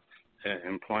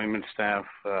employment staff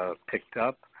picked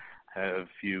up? Have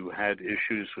you had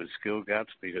issues with skill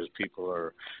gaps because people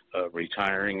are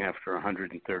retiring after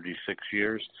 136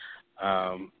 years?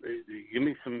 Give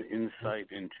me some insight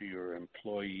into your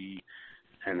employee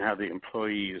and how the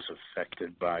employee is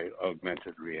affected by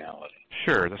augmented reality.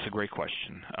 Sure, that's a great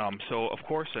question. So, of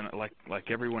course, and like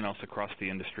everyone else across the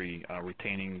industry,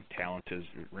 retaining talent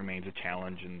remains a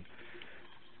challenge, and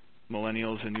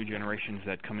millennials and new generations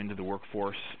that come into the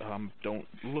workforce don't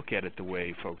look at it the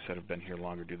way folks that have been here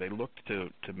longer do. They look to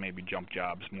maybe jump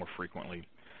jobs more frequently.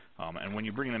 And when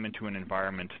you bring them into an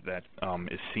environment that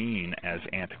is seen as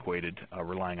antiquated,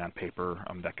 relying on paper,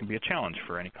 that can be a challenge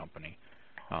for any company.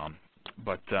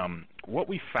 But what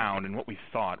we found and what we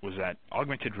thought was that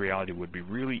augmented reality would be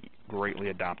really greatly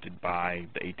adopted by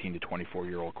the 18 to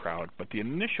 24-year-old crowd. But the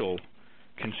initial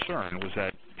concern was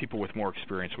that people with more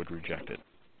experience would reject it.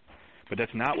 But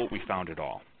that's not what we found at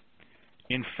all.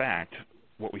 In fact,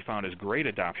 what we found is great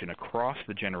adoption across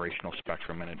the generational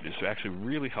spectrum, and it is actually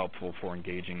really helpful for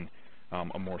engaging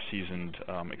a more seasoned,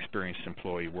 experienced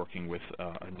employee working with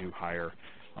a new hire,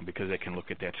 because they can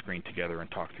look at that screen together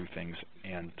and talk through things.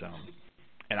 And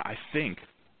I think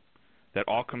that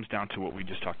all comes down to what we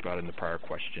just talked about in the prior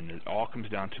question. It all comes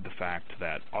down to the fact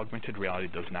that augmented reality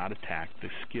does not attack the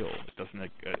skill. It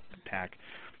doesn't attack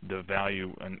the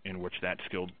value in which that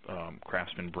skilled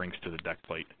craftsman brings to the deck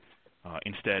plate.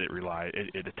 Instead,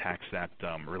 it attacks that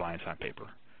reliance on paper.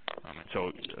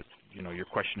 So, your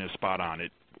question is spot on.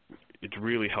 it's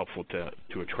really helpful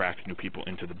to attract new people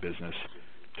into the business,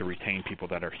 to retain people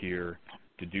that are here,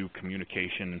 to do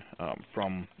communication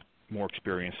from more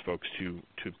experienced folks to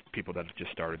people that have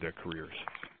just started their careers.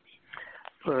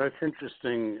 Well, that's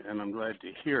interesting, and I'm glad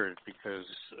to hear it because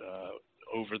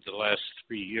over the last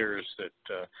 3 years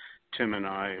that Tim and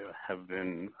I have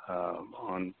been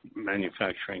on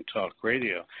Manufacturing Talk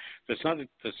Radio, that's not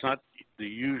the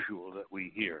usual that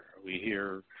we hear. We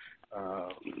hear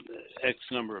X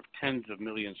number of tens of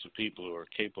millions of people who are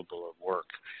capable of work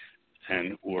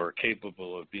and who are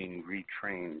capable of being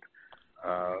retrained.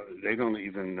 They don't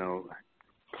even know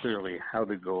clearly how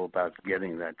to go about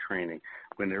getting that training,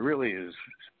 when there really is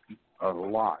a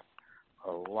lot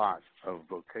of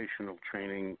vocational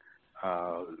training,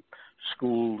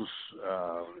 schools,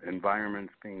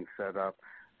 environments being set up.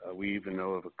 We even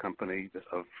know of a company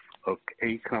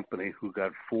who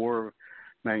got 4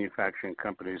 manufacturing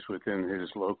companies within his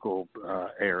local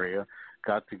area,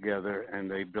 got together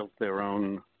and they built their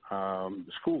own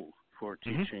school for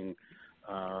teaching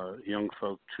young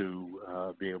folk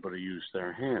to be able to use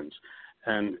their hands.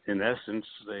 And in essence,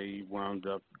 they wound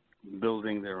up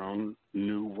building their own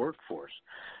new workforce.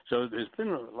 So there's been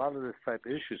a lot of this type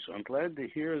of issue. So I'm glad to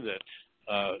hear that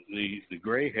the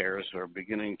gray hairs are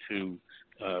beginning to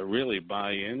really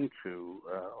buy into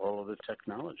all of the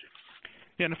technology.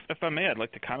 Yeah, and if I may, I'd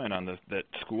like to comment on that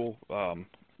school,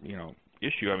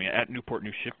 issue. I mean, at Newport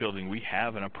News Shipbuilding, we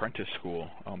have an apprentice school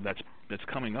that's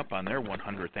coming up on their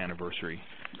 100th anniversary,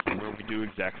 where we do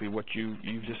exactly what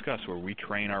you've discussed, where we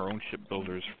train our own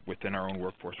shipbuilders within our own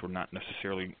workforce. We're not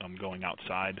necessarily going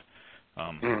outside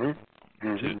to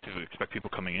expect people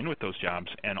coming in with those jobs,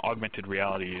 and augmented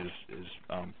reality is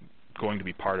going to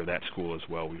be part of that school as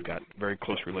well. We've got very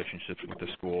close relationships with the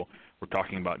school. We're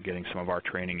talking about getting some of our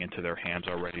training into their hands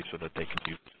already so that they can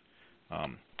use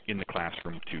in the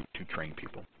classroom to train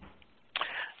people.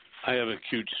 I have a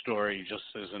cute story, just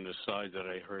as an aside, that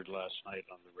I heard last night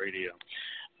on the radio.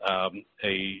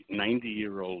 A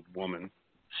 90-year-old woman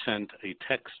sent a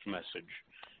text message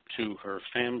to her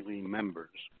family members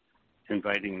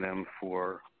inviting them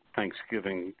for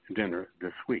Thanksgiving dinner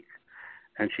this week.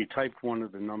 And she typed one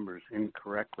of the numbers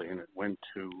incorrectly, and it went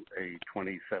to a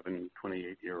 27,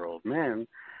 28-year-old man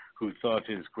who thought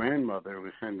his grandmother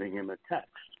was sending him a text.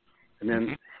 And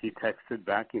then he texted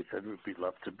back and said, we'd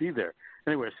love to be there.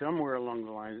 Anyway, somewhere along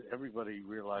the line, everybody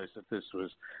realized that this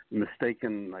was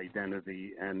mistaken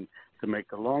identity. And to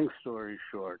make a long story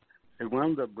short, it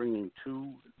wound up bringing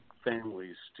 2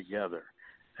 families together.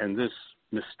 And this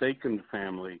mistaken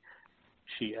family,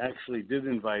 she actually did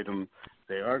invite them.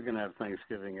 They are going to have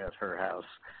Thanksgiving at her house.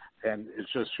 And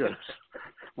it's just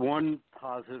one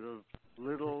positive,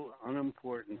 little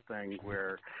unimportant thing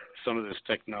where some of this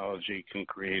technology can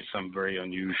create some very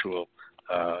unusual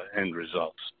end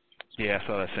results. Yeah, I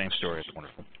saw that same story. It's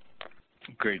wonderful.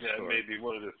 Great story. story. Maybe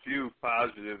one of the few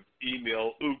positive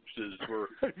email oopses we're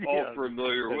all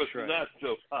familiar with. Right. Not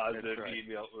so positive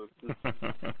email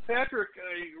oopses. Patrick,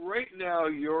 right now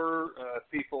your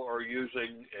people are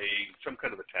using some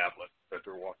kind of a tablet that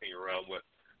they're walking around with.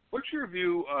 What's your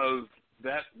view of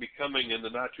that becoming, in the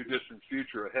not-too-distant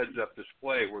future, a heads-up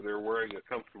display where they're wearing a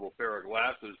comfortable pair of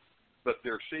glasses, but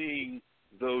they're seeing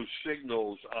those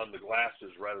signals on the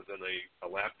glasses rather than a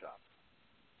laptop?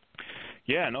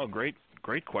 Yeah, no, great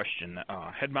question.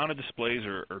 Head-mounted displays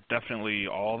are definitely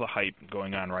all the hype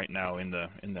going on right now in the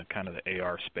kind of the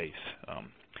AR space.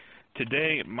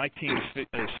 Today, my team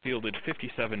has fielded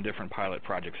 57 different pilot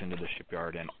projects into the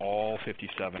shipyard, and all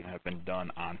 57 have been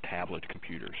done on tablet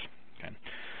computers. Okay.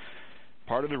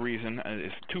 Part of the reason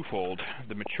is twofold.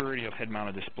 The maturity of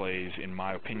head-mounted displays, in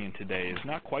my opinion today, is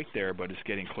not quite there, but it's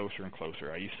getting closer and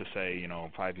closer. I used to say,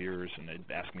 5 years, and they'd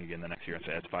ask me again the next year and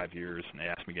say it's 5 years, and they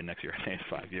ask me again next year and say it's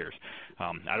 5 years.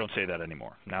 I don't say that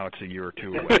anymore. Now it's a year or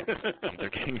 2 away. They're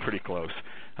getting pretty close.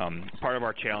 Part of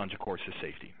our challenge, of course, is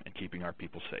safety and keeping our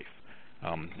people safe.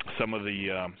 Some of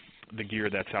the gear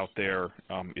that's out there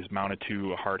is mounted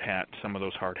to a hard hat. Some of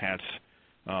those hard hats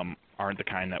aren't the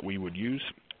kind that we would use.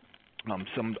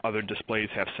 Some other displays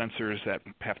have sensors that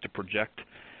have to project.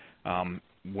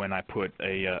 When I put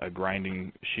a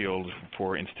grinding shield,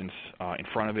 for instance, in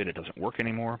front of it, it doesn't work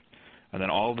anymore. And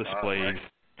then all displays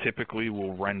typically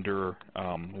will render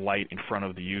light in front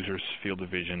of the user's field of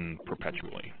vision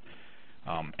perpetually.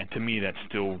 And to me, that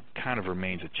still kind of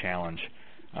remains a challenge.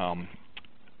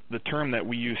 The term that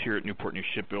we use here at Newport News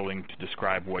Shipbuilding to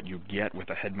describe what you get with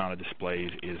a head-mounted display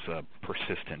is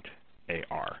persistent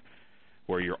AR,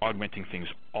 where you're augmenting things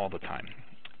all the time.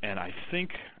 And I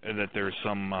think that there's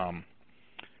some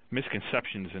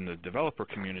misconceptions in the developer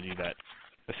community that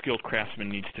a skilled craftsman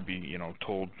needs to be,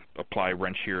 told apply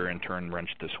wrench here and turn wrench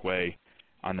this way,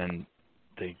 and then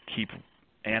they keep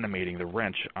animating the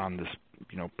wrench on this,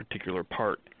 particular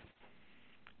part.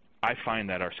 I find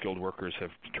that our skilled workers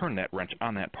have turned that wrench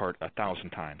on that part 1,000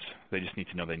 times. They just need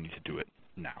to know they need to do it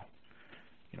now.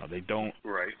 They don't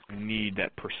need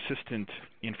that persistent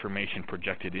information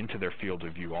projected into their field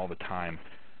of view all the time.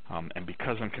 And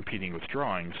because I'm competing with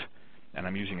drawings and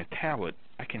I'm using a tablet,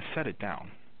 I can set it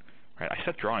down. Right? I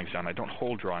set drawings down. I don't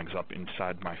hold drawings up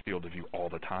inside my field of view all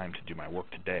the time to do my work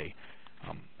today.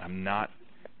 I'm not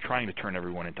trying to turn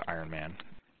everyone into Iron Man.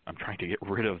 I'm trying to get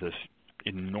rid of this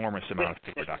enormous amount of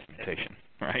paper documentation,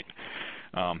 right?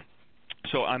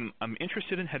 So I'm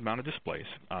interested in head-mounted displays.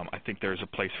 I think there's a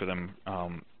place for them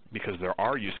because there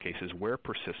are use cases where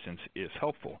persistence is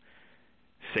helpful.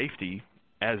 Safety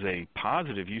as a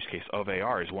positive use case of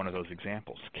AR is one of those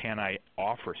examples. Can I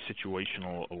offer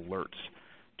situational alerts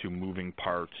to moving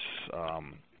parts,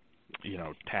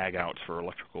 tag outs for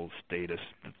electrical status,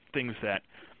 things that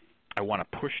I want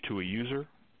to push to a user?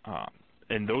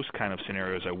 In those kind of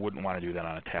scenarios, I wouldn't want to do that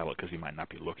on a tablet because he might not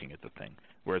be looking at the thing,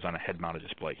 whereas on a head-mounted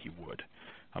display, he would.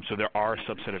 So there are a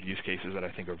subset of use cases that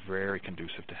I think are very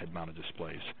conducive to head-mounted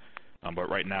displays. But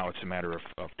right now, it's a matter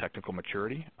of technical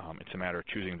maturity. It's a matter of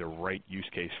choosing the right use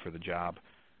case for the job.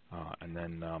 And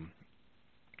then the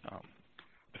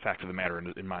fact of the matter,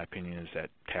 in my opinion, is that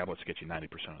tablets get you 90%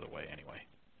 of the way anyway.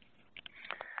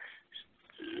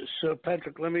 So,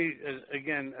 Patrick, let me,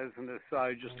 again, as an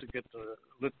aside, just to get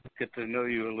to know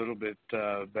you a little bit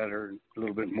better, a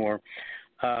little bit more.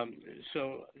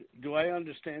 So do I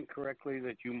understand correctly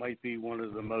that you might be one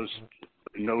of the most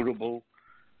notable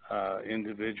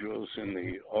individuals in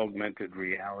the augmented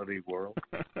reality world?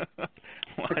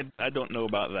 Well, I don't know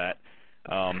about that.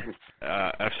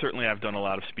 I've done a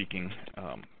lot of speaking.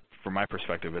 From my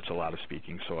perspective, it's a lot of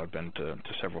speaking, so I've been to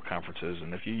several conferences,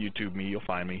 and if you YouTube me, you'll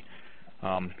find me.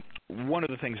 One of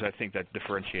the things I think that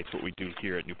differentiates what we do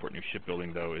here at Newport News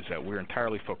Shipbuilding, though, is that we're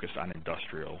entirely focused on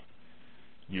industrial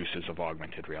uses of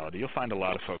augmented reality. You'll find a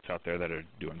lot of folks out there that are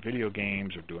doing video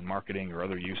games or doing marketing or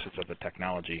other uses of the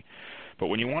technology. But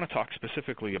when you want to talk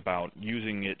specifically about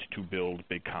using it to build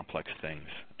big complex things,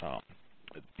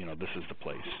 this is the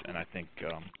place. And I think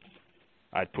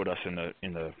I'd put us in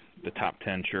the top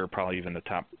 10, sure, probably even the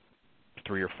top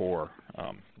 3 or 4,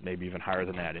 maybe even higher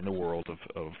than that in the world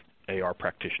of AR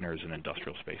practitioners in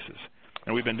industrial spaces.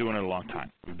 And we've been doing it a long time.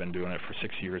 We've been doing it for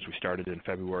 6 years. We started in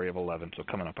February of 11, so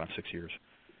coming up on 6 years.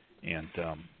 And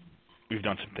we've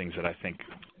done some things that I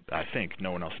think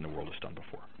no one else in the world has done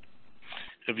before.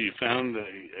 Have you found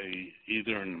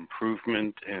either an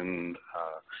improvement in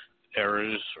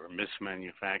errors or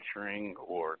mismanufacturing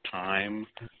or time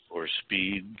or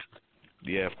speed?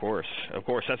 Yeah, of course.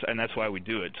 That's why we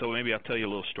do it. So maybe I'll tell you a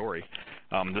little story.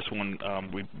 This one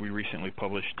we recently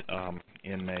published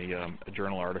in a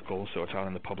journal article, so it's out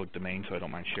in the public domain, so I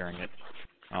don't mind sharing it.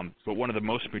 But one of the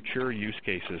most mature use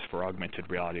cases for augmented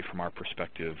reality from our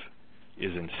perspective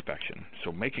is inspection.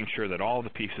 So making sure that all the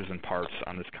pieces and parts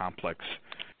on this complex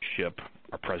ship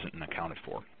are present and accounted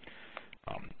for.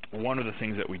 One of the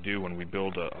things that we do when we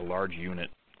build a large unit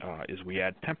is we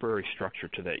add temporary structure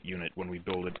to that unit when we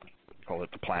build it. We call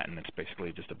it the platen. It's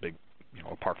basically just a big,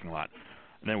 a parking lot.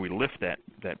 And then we lift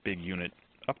that big unit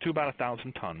up to about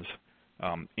 1,000 tons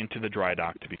into the dry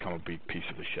dock to become a big piece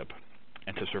of the ship.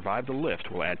 And to survive the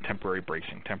lift, we'll add temporary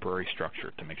bracing, temporary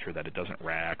structure to make sure that it doesn't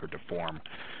rack or deform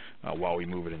while we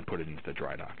move it and put it into the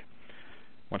dry dock.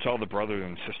 Once all the brother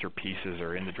and sister pieces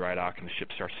are in the dry dock and the ship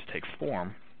starts to take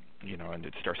form, and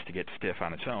it starts to get stiff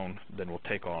on its own, then we'll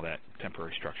take all that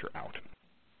temporary structure out.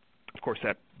 Of course,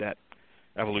 that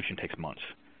evolution takes months.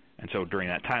 And so during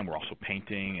that time, we're also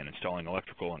painting and installing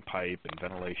electrical and pipe and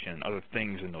ventilation and other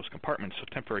things in those compartments. So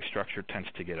temporary structure tends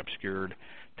to get obscured,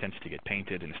 tends to get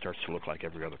painted, and it starts to look like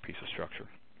every other piece of structure.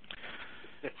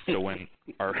 So when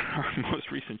our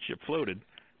most recent ship floated,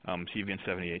 CVN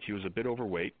 78, he was a bit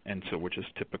overweight, and so which is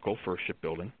typical for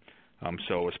shipbuilding.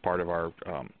 So as part of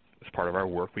our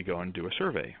work, we go and do a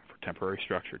survey for temporary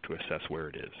structure to assess where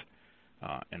it is.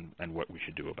 And what we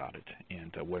should do about it.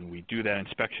 And when we do that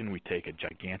inspection, we take a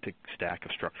gigantic stack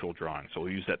of structural drawings. So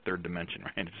we'll use that third dimension,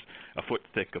 right? It's a foot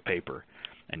thick of paper.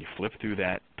 And you flip through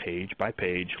that page by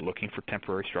page looking for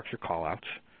temporary structure callouts.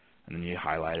 And then you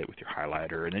highlight it with your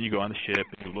highlighter. And then you go on the ship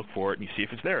and you look for it and you see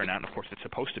if it's there or not. And, of course, it's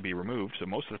supposed to be removed. So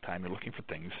most of the time you're looking for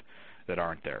things that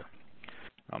aren't there.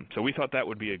 So we thought that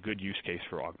would be a good use case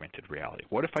for augmented reality.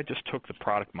 What if I just took the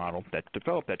product model that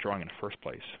developed that drawing in the first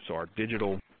place, so our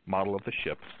digital model of the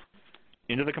ship,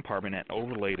 into the compartment and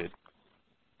overlaid it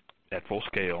at full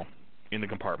scale in the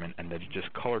compartment, and then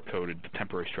just color-coded the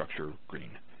temporary structure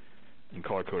green and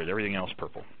color-coded everything else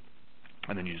purple.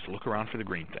 And then you just look around for the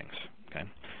green things. Okay,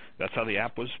 that's how the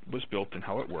app was built and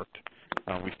how it worked.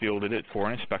 We fielded it for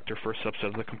an inspector for a subset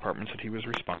of the compartments that he was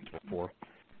responsible for.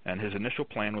 And his initial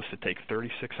plan was to take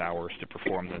 36 hours to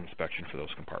perform the inspection for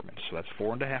those compartments. So that's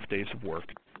 4.5 days of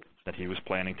work that he was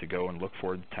planning to go and look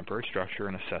for the temporary structure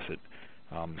and assess it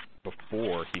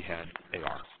before he had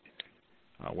AR.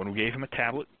 When we gave him a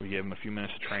tablet, we gave him a few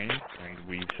minutes of training, and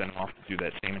we sent him off to do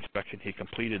that same inspection. He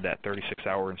completed that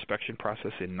 36-hour inspection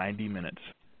process in 90 minutes,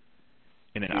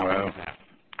 in an hour and a half,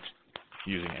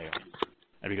 using AR.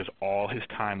 And because all his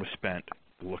time was spent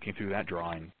looking through that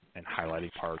drawing and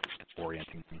highlighting parts and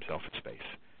orienting himself in space.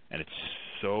 And it's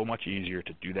so much easier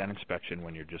to do that inspection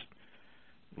when you're just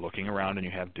looking around and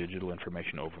you have digital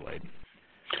information overlaid.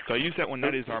 So I use that one.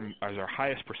 That is our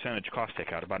highest percentage cost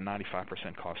takeout, about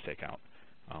 95% cost takeout.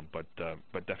 But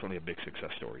definitely a big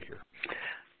success story here.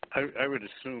 I would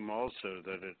assume also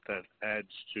that adds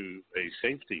to a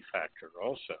safety factor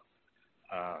also.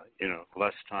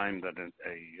 Less time that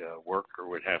a worker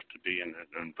would have to be in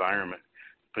an environment,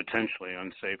 potentially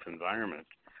unsafe environment,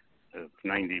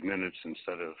 90 minutes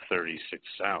instead of 36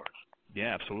 hours.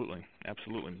 Yeah, absolutely.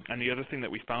 And the other thing that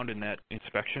we found in that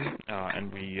inspection,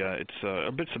 it's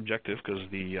a bit subjective because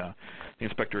the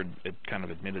inspector had kind of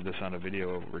admitted this on a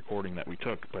video recording that we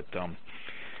took, but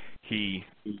he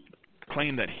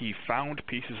claimed that he found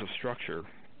pieces of structure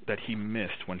that he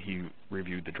missed when he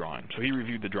reviewed the drawing. So he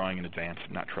reviewed the drawing in advance,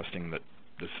 not trusting that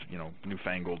this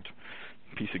newfangled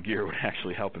piece of gear would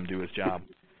actually help him do his job.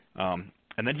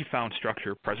 And then he found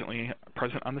structure present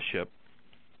on the ship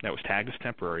that was tagged as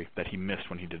temporary that he missed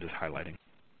when he did his highlighting.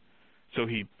 So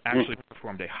he actually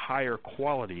performed a higher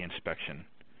quality inspection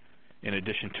in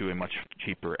addition to a much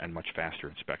cheaper and much faster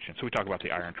inspection. So we talk about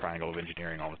the iron triangle of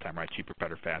engineering all the time, right? Cheaper,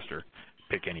 better, faster.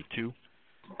 Pick any two.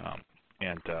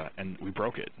 And we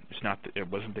broke it. It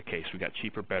wasn't the case. We got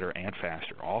cheaper, better, and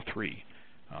faster, all three.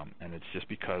 And it's just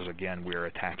because, again, we're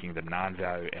attacking the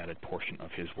non-value added portion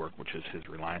of his work, which is his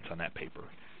reliance on that paper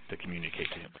to communicate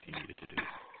to him what he needed to do.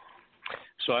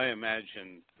 So I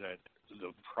imagine that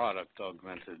the product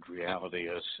augmented reality,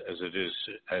 as it is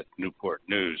at Newport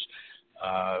News,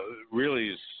 really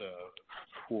is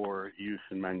for use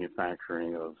in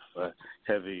manufacturing of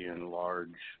heavy and large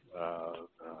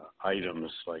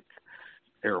items like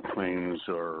airplanes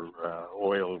or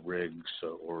oil rigs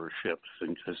or ships,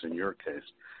 as in your case.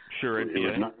 Sure, it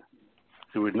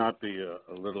would not be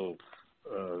a little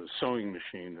sewing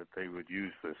machine that they would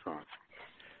use this on.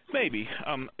 Maybe.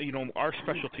 Our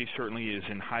specialty certainly is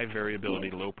in high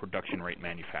variability, low production rate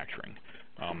manufacturing.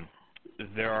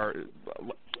 AR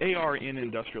in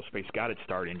industrial space got its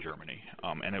start in Germany,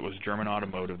 and it was German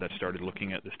automotive that started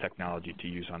looking at this technology to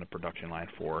use on a production line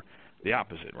for the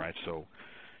opposite, right? So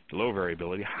low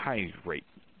variability, high rate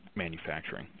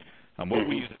manufacturing. What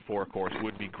we use it for, of course,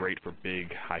 would be great for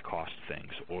big, high-cost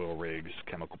things, oil rigs,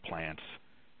 chemical plants,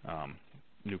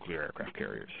 nuclear aircraft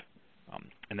carriers.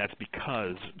 And that's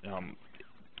because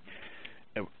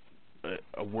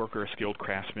a worker, a skilled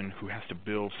craftsman who has to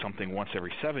build something once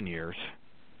every 7 years,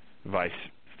 vice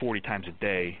 40 times a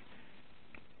day,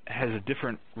 has a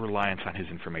different reliance on his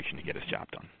information to get his job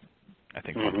done, I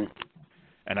think.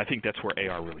 And I think that's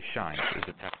where AR really shines, is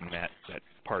attacking that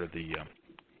part of the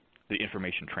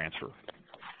information transfer.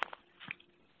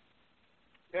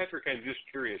 Patrick, I'm just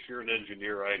curious. You're an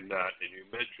engineer, I'm not, and you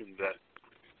mentioned that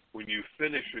when you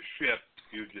finish a ship,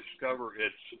 you discover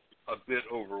it's a bit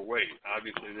overweight.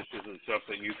 Obviously, this isn't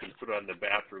something you can put on the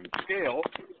bathroom scale.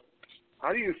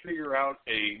 How do you figure out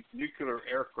a nuclear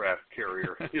aircraft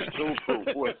carrier is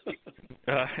overweight?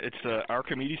 It's the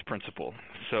Archimedes principle.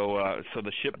 So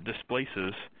the ship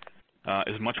displaces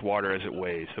as much water as it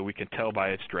weighs. So we can tell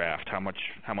by its draft how much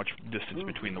distance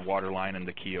between the water line and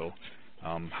the keel,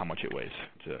 how much it weighs.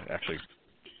 It's actually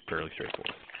fairly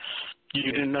straightforward.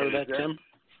 You didn't know that, Tim?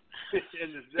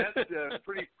 And is that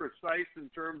pretty precise in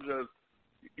terms of,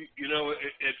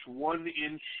 it's 1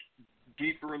 inch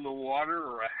deeper in the water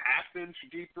or a ½ inch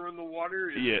deeper in the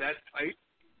water? Is that tight?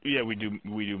 Yeah, we do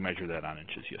measure that on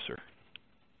inches, yes, sir.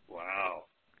 Wow,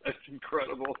 that's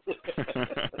incredible.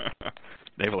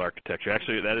 Naval architecture.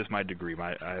 Actually, that is my degree.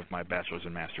 I have my bachelor's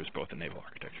and master's both in naval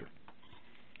architecture.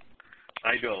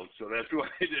 I don't, so that's why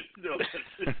I didn't know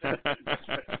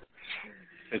that.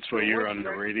 That's why you're on the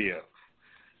radio.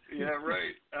 Yeah,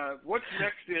 right. What's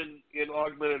next in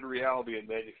augmented reality and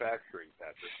manufacturing,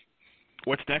 Patrick?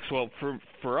 What's next? Well,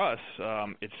 for us,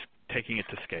 it's taking it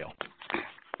to scale.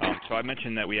 So I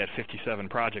mentioned that we had 57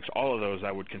 projects. All of those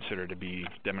I would consider to be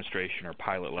demonstration or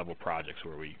pilot level projects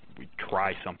where we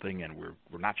try something and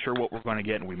we're not sure what we're going to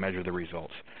get and we measure the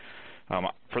results.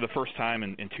 For the first time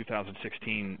in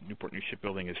 2016, Newport News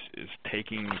Shipbuilding is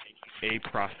taking a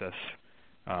process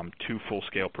to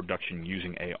full-scale production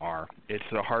using AR. It's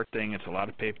a hard thing. It's a lot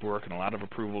of paperwork and a lot of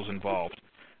approvals involved,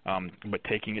 but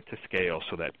taking it to scale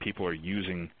so that people are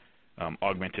using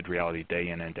augmented reality day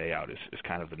in and day out is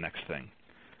kind of the next thing.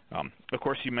 Of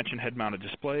course, you mentioned head-mounted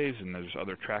displays, and there's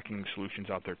other tracking solutions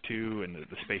out there too, and the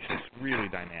space is really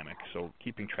dynamic. So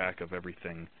keeping track of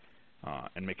everything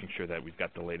and making sure that we've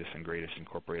got the latest and greatest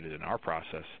incorporated in our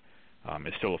process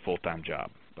is still a full-time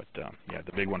job. But yeah,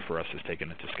 the big one for us is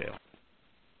taking it to scale.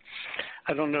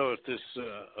 I don't know if this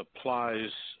applies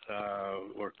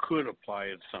or could apply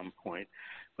at some point,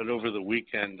 but over the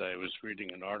weekend I was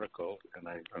reading an article, and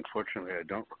unfortunately I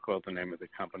don't recall the name of the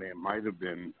company. It might have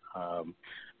been,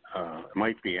 it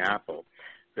might be Apple.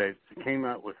 They came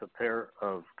out with a pair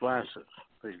of glasses.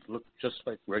 They look just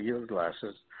like regular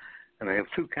glasses, and they have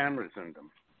two cameras in them.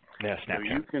 Yeah, Snapchat.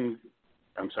 So you can.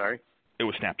 I'm sorry. It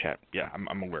was Snapchat. Yeah,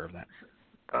 I'm aware of that.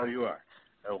 Oh, you are.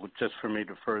 Just for me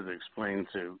to further explain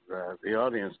to the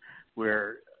audience,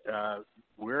 where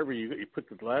wherever you put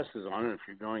the glasses on, and if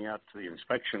you're going out to the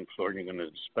inspection floor and you're going to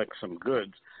inspect some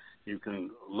goods, you can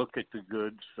look at the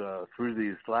goods through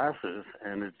these glasses,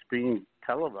 and it's being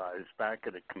televised back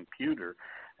at a computer,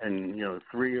 and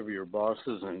three of your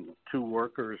bosses and two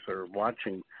workers are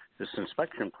watching this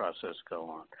inspection process go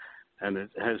on, and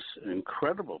it has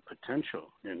incredible potential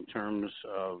in terms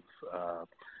of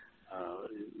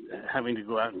having to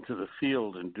go out into the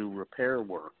field and do repair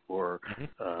work or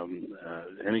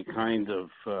any kind of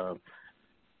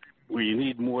where you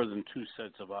need more than two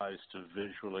sets of eyes to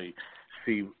visually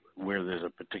see where there's a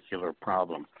particular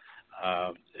problem.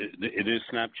 It is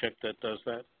Snapchat that does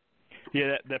that?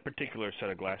 Yeah, that particular set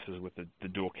of glasses with the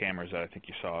dual cameras that I think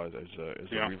you saw is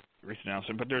a recent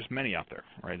announcement, but there's many out there,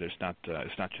 right? It's not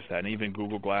just that. And even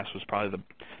Google Glass was probably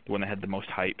the one that had the most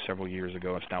hype several years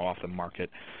ago. It's now off the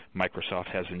market. Microsoft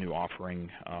has a new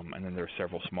offering, and then there are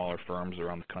several smaller firms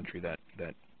around the country that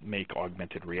make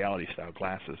augmented reality style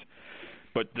glasses.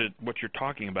 But what you're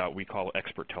talking about, we call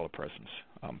expert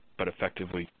telepresence, but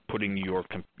effectively putting your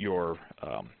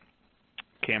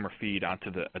camera feed onto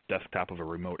a desktop of a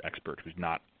remote expert who's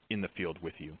not in the field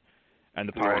with you. And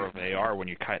the power of AR, when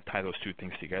you tie those two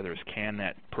things together, is can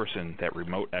that person, that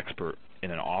remote expert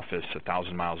in an office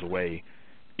 1,000 miles away,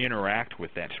 interact with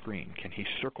that screen? Can he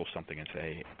circle something and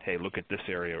say, hey, look at this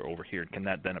area over here? Can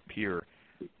that then appear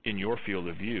in your field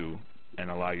of view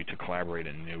and allow you to collaborate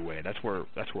in a new way? That's where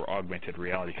augmented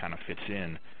reality kind of fits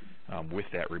in with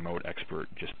that remote expert,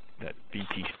 just that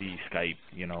VTC, Skype,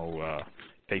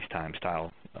 FaceTime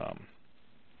style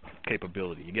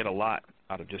capability. You get a lot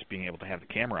out of just being able to have the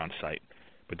camera on site,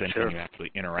 but then can you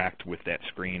actually interact with that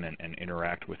screen and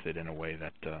interact with it in a way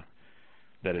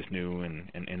that is new and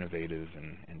innovative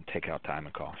and take out time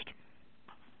and cost.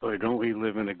 Boy, don't we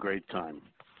live in a great time.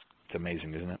 It's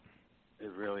amazing, isn't it?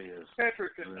 It really is.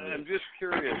 Patrick, I'm just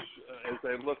curious, as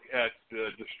I look at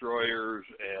destroyers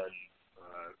and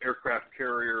aircraft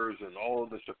carriers and all of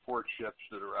the support ships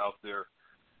that are out there,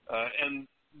 and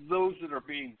those that are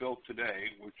being built today,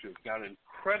 which have got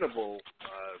incredible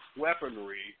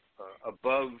weaponry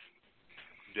above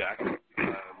deck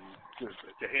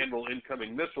to handle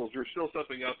incoming missiles, there's still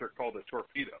something out there called a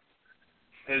torpedo.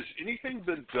 Has anything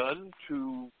been done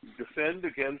to defend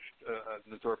against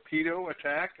the torpedo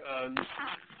attack on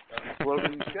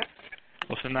floating ships?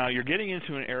 Well, so now you're getting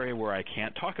into an area where I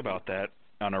can't talk about that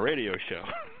on a radio show.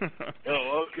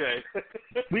 Oh, okay.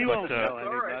 We won't tell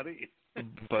anybody.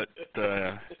 But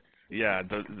yeah,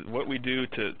 what we do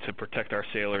to protect our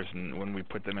sailors, and when we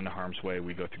put them into harm's way,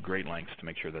 we go to great lengths to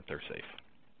make sure that they're safe.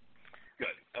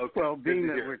 Good. Okay. Well, being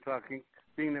that we're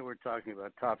talking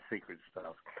about top secret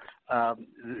stuff,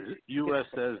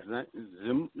 USS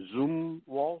Zumwalt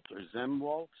or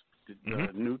Zumwalt. Did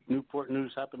Newport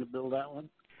News happen to build that one?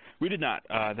 We did not.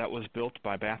 That was built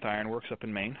by Bath Iron Works up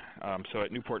in Maine. So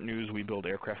at Newport News, we build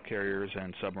aircraft carriers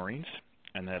and submarines.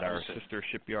 And at our sister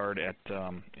shipyard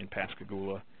in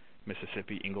Pascagoula,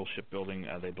 Mississippi, Ingalls Shipbuilding,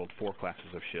 they build 4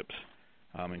 classes of ships,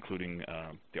 including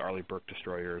the Arleigh Burke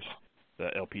destroyers, the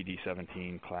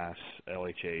LPD-17 class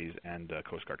LHAs, and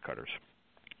Coast Guard cutters.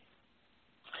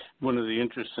 One of the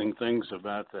interesting things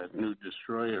about that new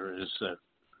destroyer is that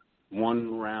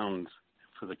one round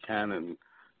for the cannon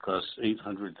costs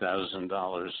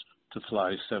 $800,000 to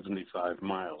fly 75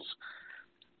 miles.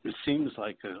 It seems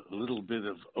like a little bit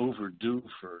of overdue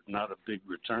for not a big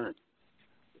return.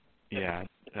 Yeah,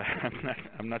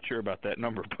 I'm not sure about that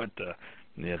number, but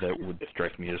yeah, that would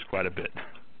strike me as quite a bit.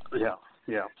 Yeah.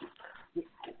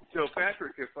 So,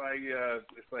 Patrick, if I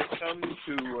come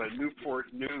to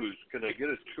Newport News, can I get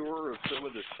a tour of some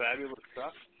of this fabulous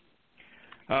stuff?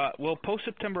 Well, post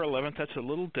September 11th, that's a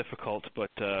little difficult,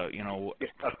 but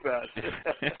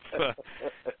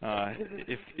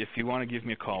if you want to give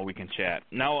me a call, we can chat.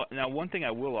 Now, one thing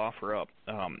I will offer up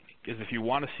is if you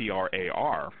want to see our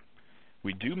AR,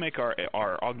 we do make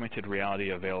our augmented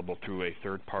reality available through a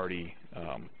third-party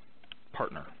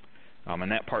partner.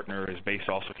 And that partner is based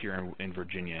also here in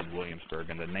Virginia, in Williamsburg,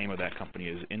 and the name of that company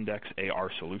is Index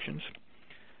AR Solutions.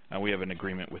 We have an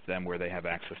agreement with them where they have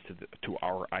access to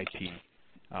our IP,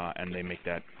 and they make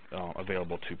that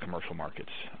available to commercial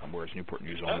markets, whereas Newport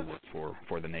News only works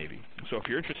for the Navy. So if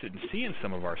you're interested in seeing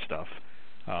some of our stuff,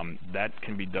 that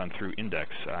can be done through Index.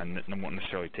 I won't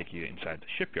necessarily take you inside the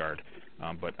shipyard,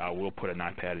 but I will put an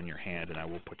iPad in your hand, and I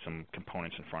will put some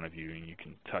components in front of you, and you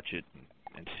can touch it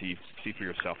and see for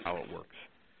yourself how it works.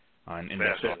 And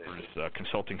Index offers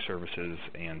consulting services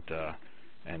and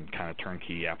kind of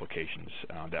turnkey applications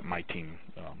that my team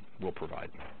will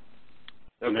provide.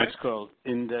 And that's called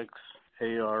Index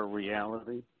AR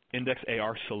Reality? Index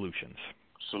AR Solutions.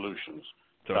 Solutions.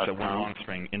 So it's a one-long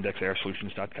string,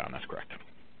 indexarsolutions.com. That's correct.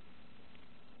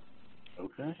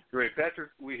 Okay. Great.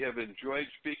 Patrick, we have enjoyed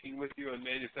speaking with you on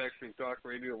Manufacturing Talk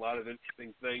Radio, a lot of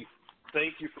interesting things.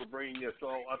 Thank you for bringing us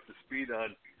all up to speed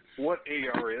on what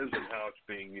AR is and how it's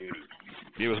being used.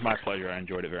 It was my pleasure. I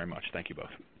enjoyed it very much. Thank you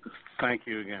both. Thank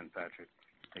you again, Patrick.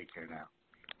 Take care now.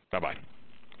 Bye-bye.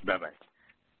 Bye-bye.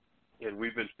 And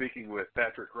we've been speaking with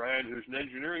Patrick Ryan, who's an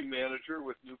engineering manager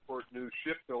with Newport News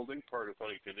Shipbuilding, part of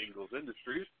Huntington Ingalls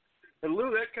Industries. And Lou,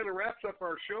 that kind of wraps up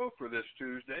our show for this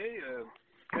Tuesday.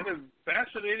 Kind of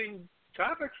fascinating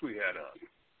topics we had on.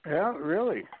 Yeah,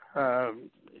 really.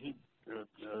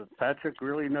 Patrick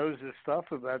really knows his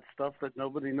stuff about stuff that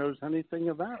nobody knows anything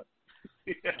about.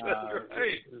 Yeah, that's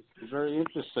right. It's very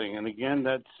interesting. And again,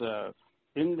 that's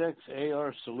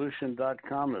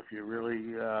indexarsolution.com if you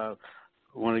really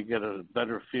want to get a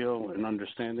better feel and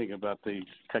understanding about the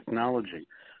technology.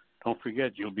 Don't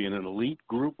forget, you'll be in an elite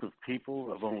group of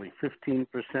people of only 15%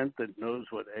 that knows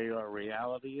what AR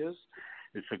reality is.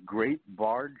 It's a great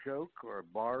bar joke or a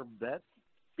bar bet,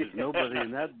 because nobody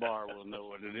in that bar will know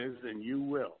what it is, and you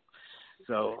will.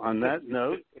 So on that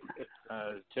note,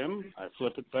 Tim, I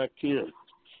flip it back to you.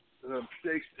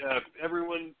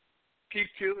 Everyone, keep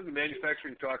tuned to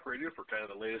Manufacturing Talk Radio for kind of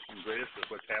the latest and greatest of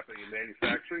what's happening in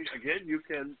manufacturing. Again, you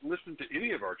can listen to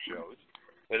any of our shows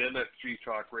at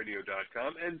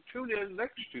mfgtalkradio.com and tune in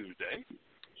next Tuesday,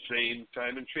 same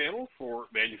time and channel for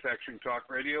Manufacturing Talk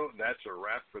Radio. That's a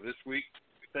wrap for this week.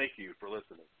 Thank you for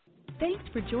listening. Thanks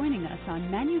for joining us on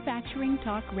Manufacturing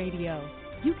Talk Radio.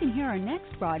 You can hear our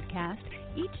next broadcast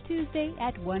each Tuesday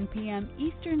at 1 p.m.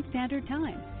 Eastern Standard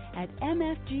Time at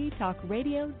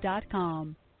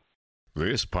mfgtalkradio.com.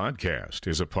 This podcast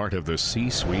is a part of the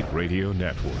C-Suite Radio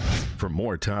Network. For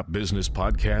more top business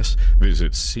podcasts,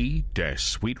 visit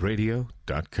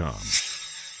c-suiteradio.com.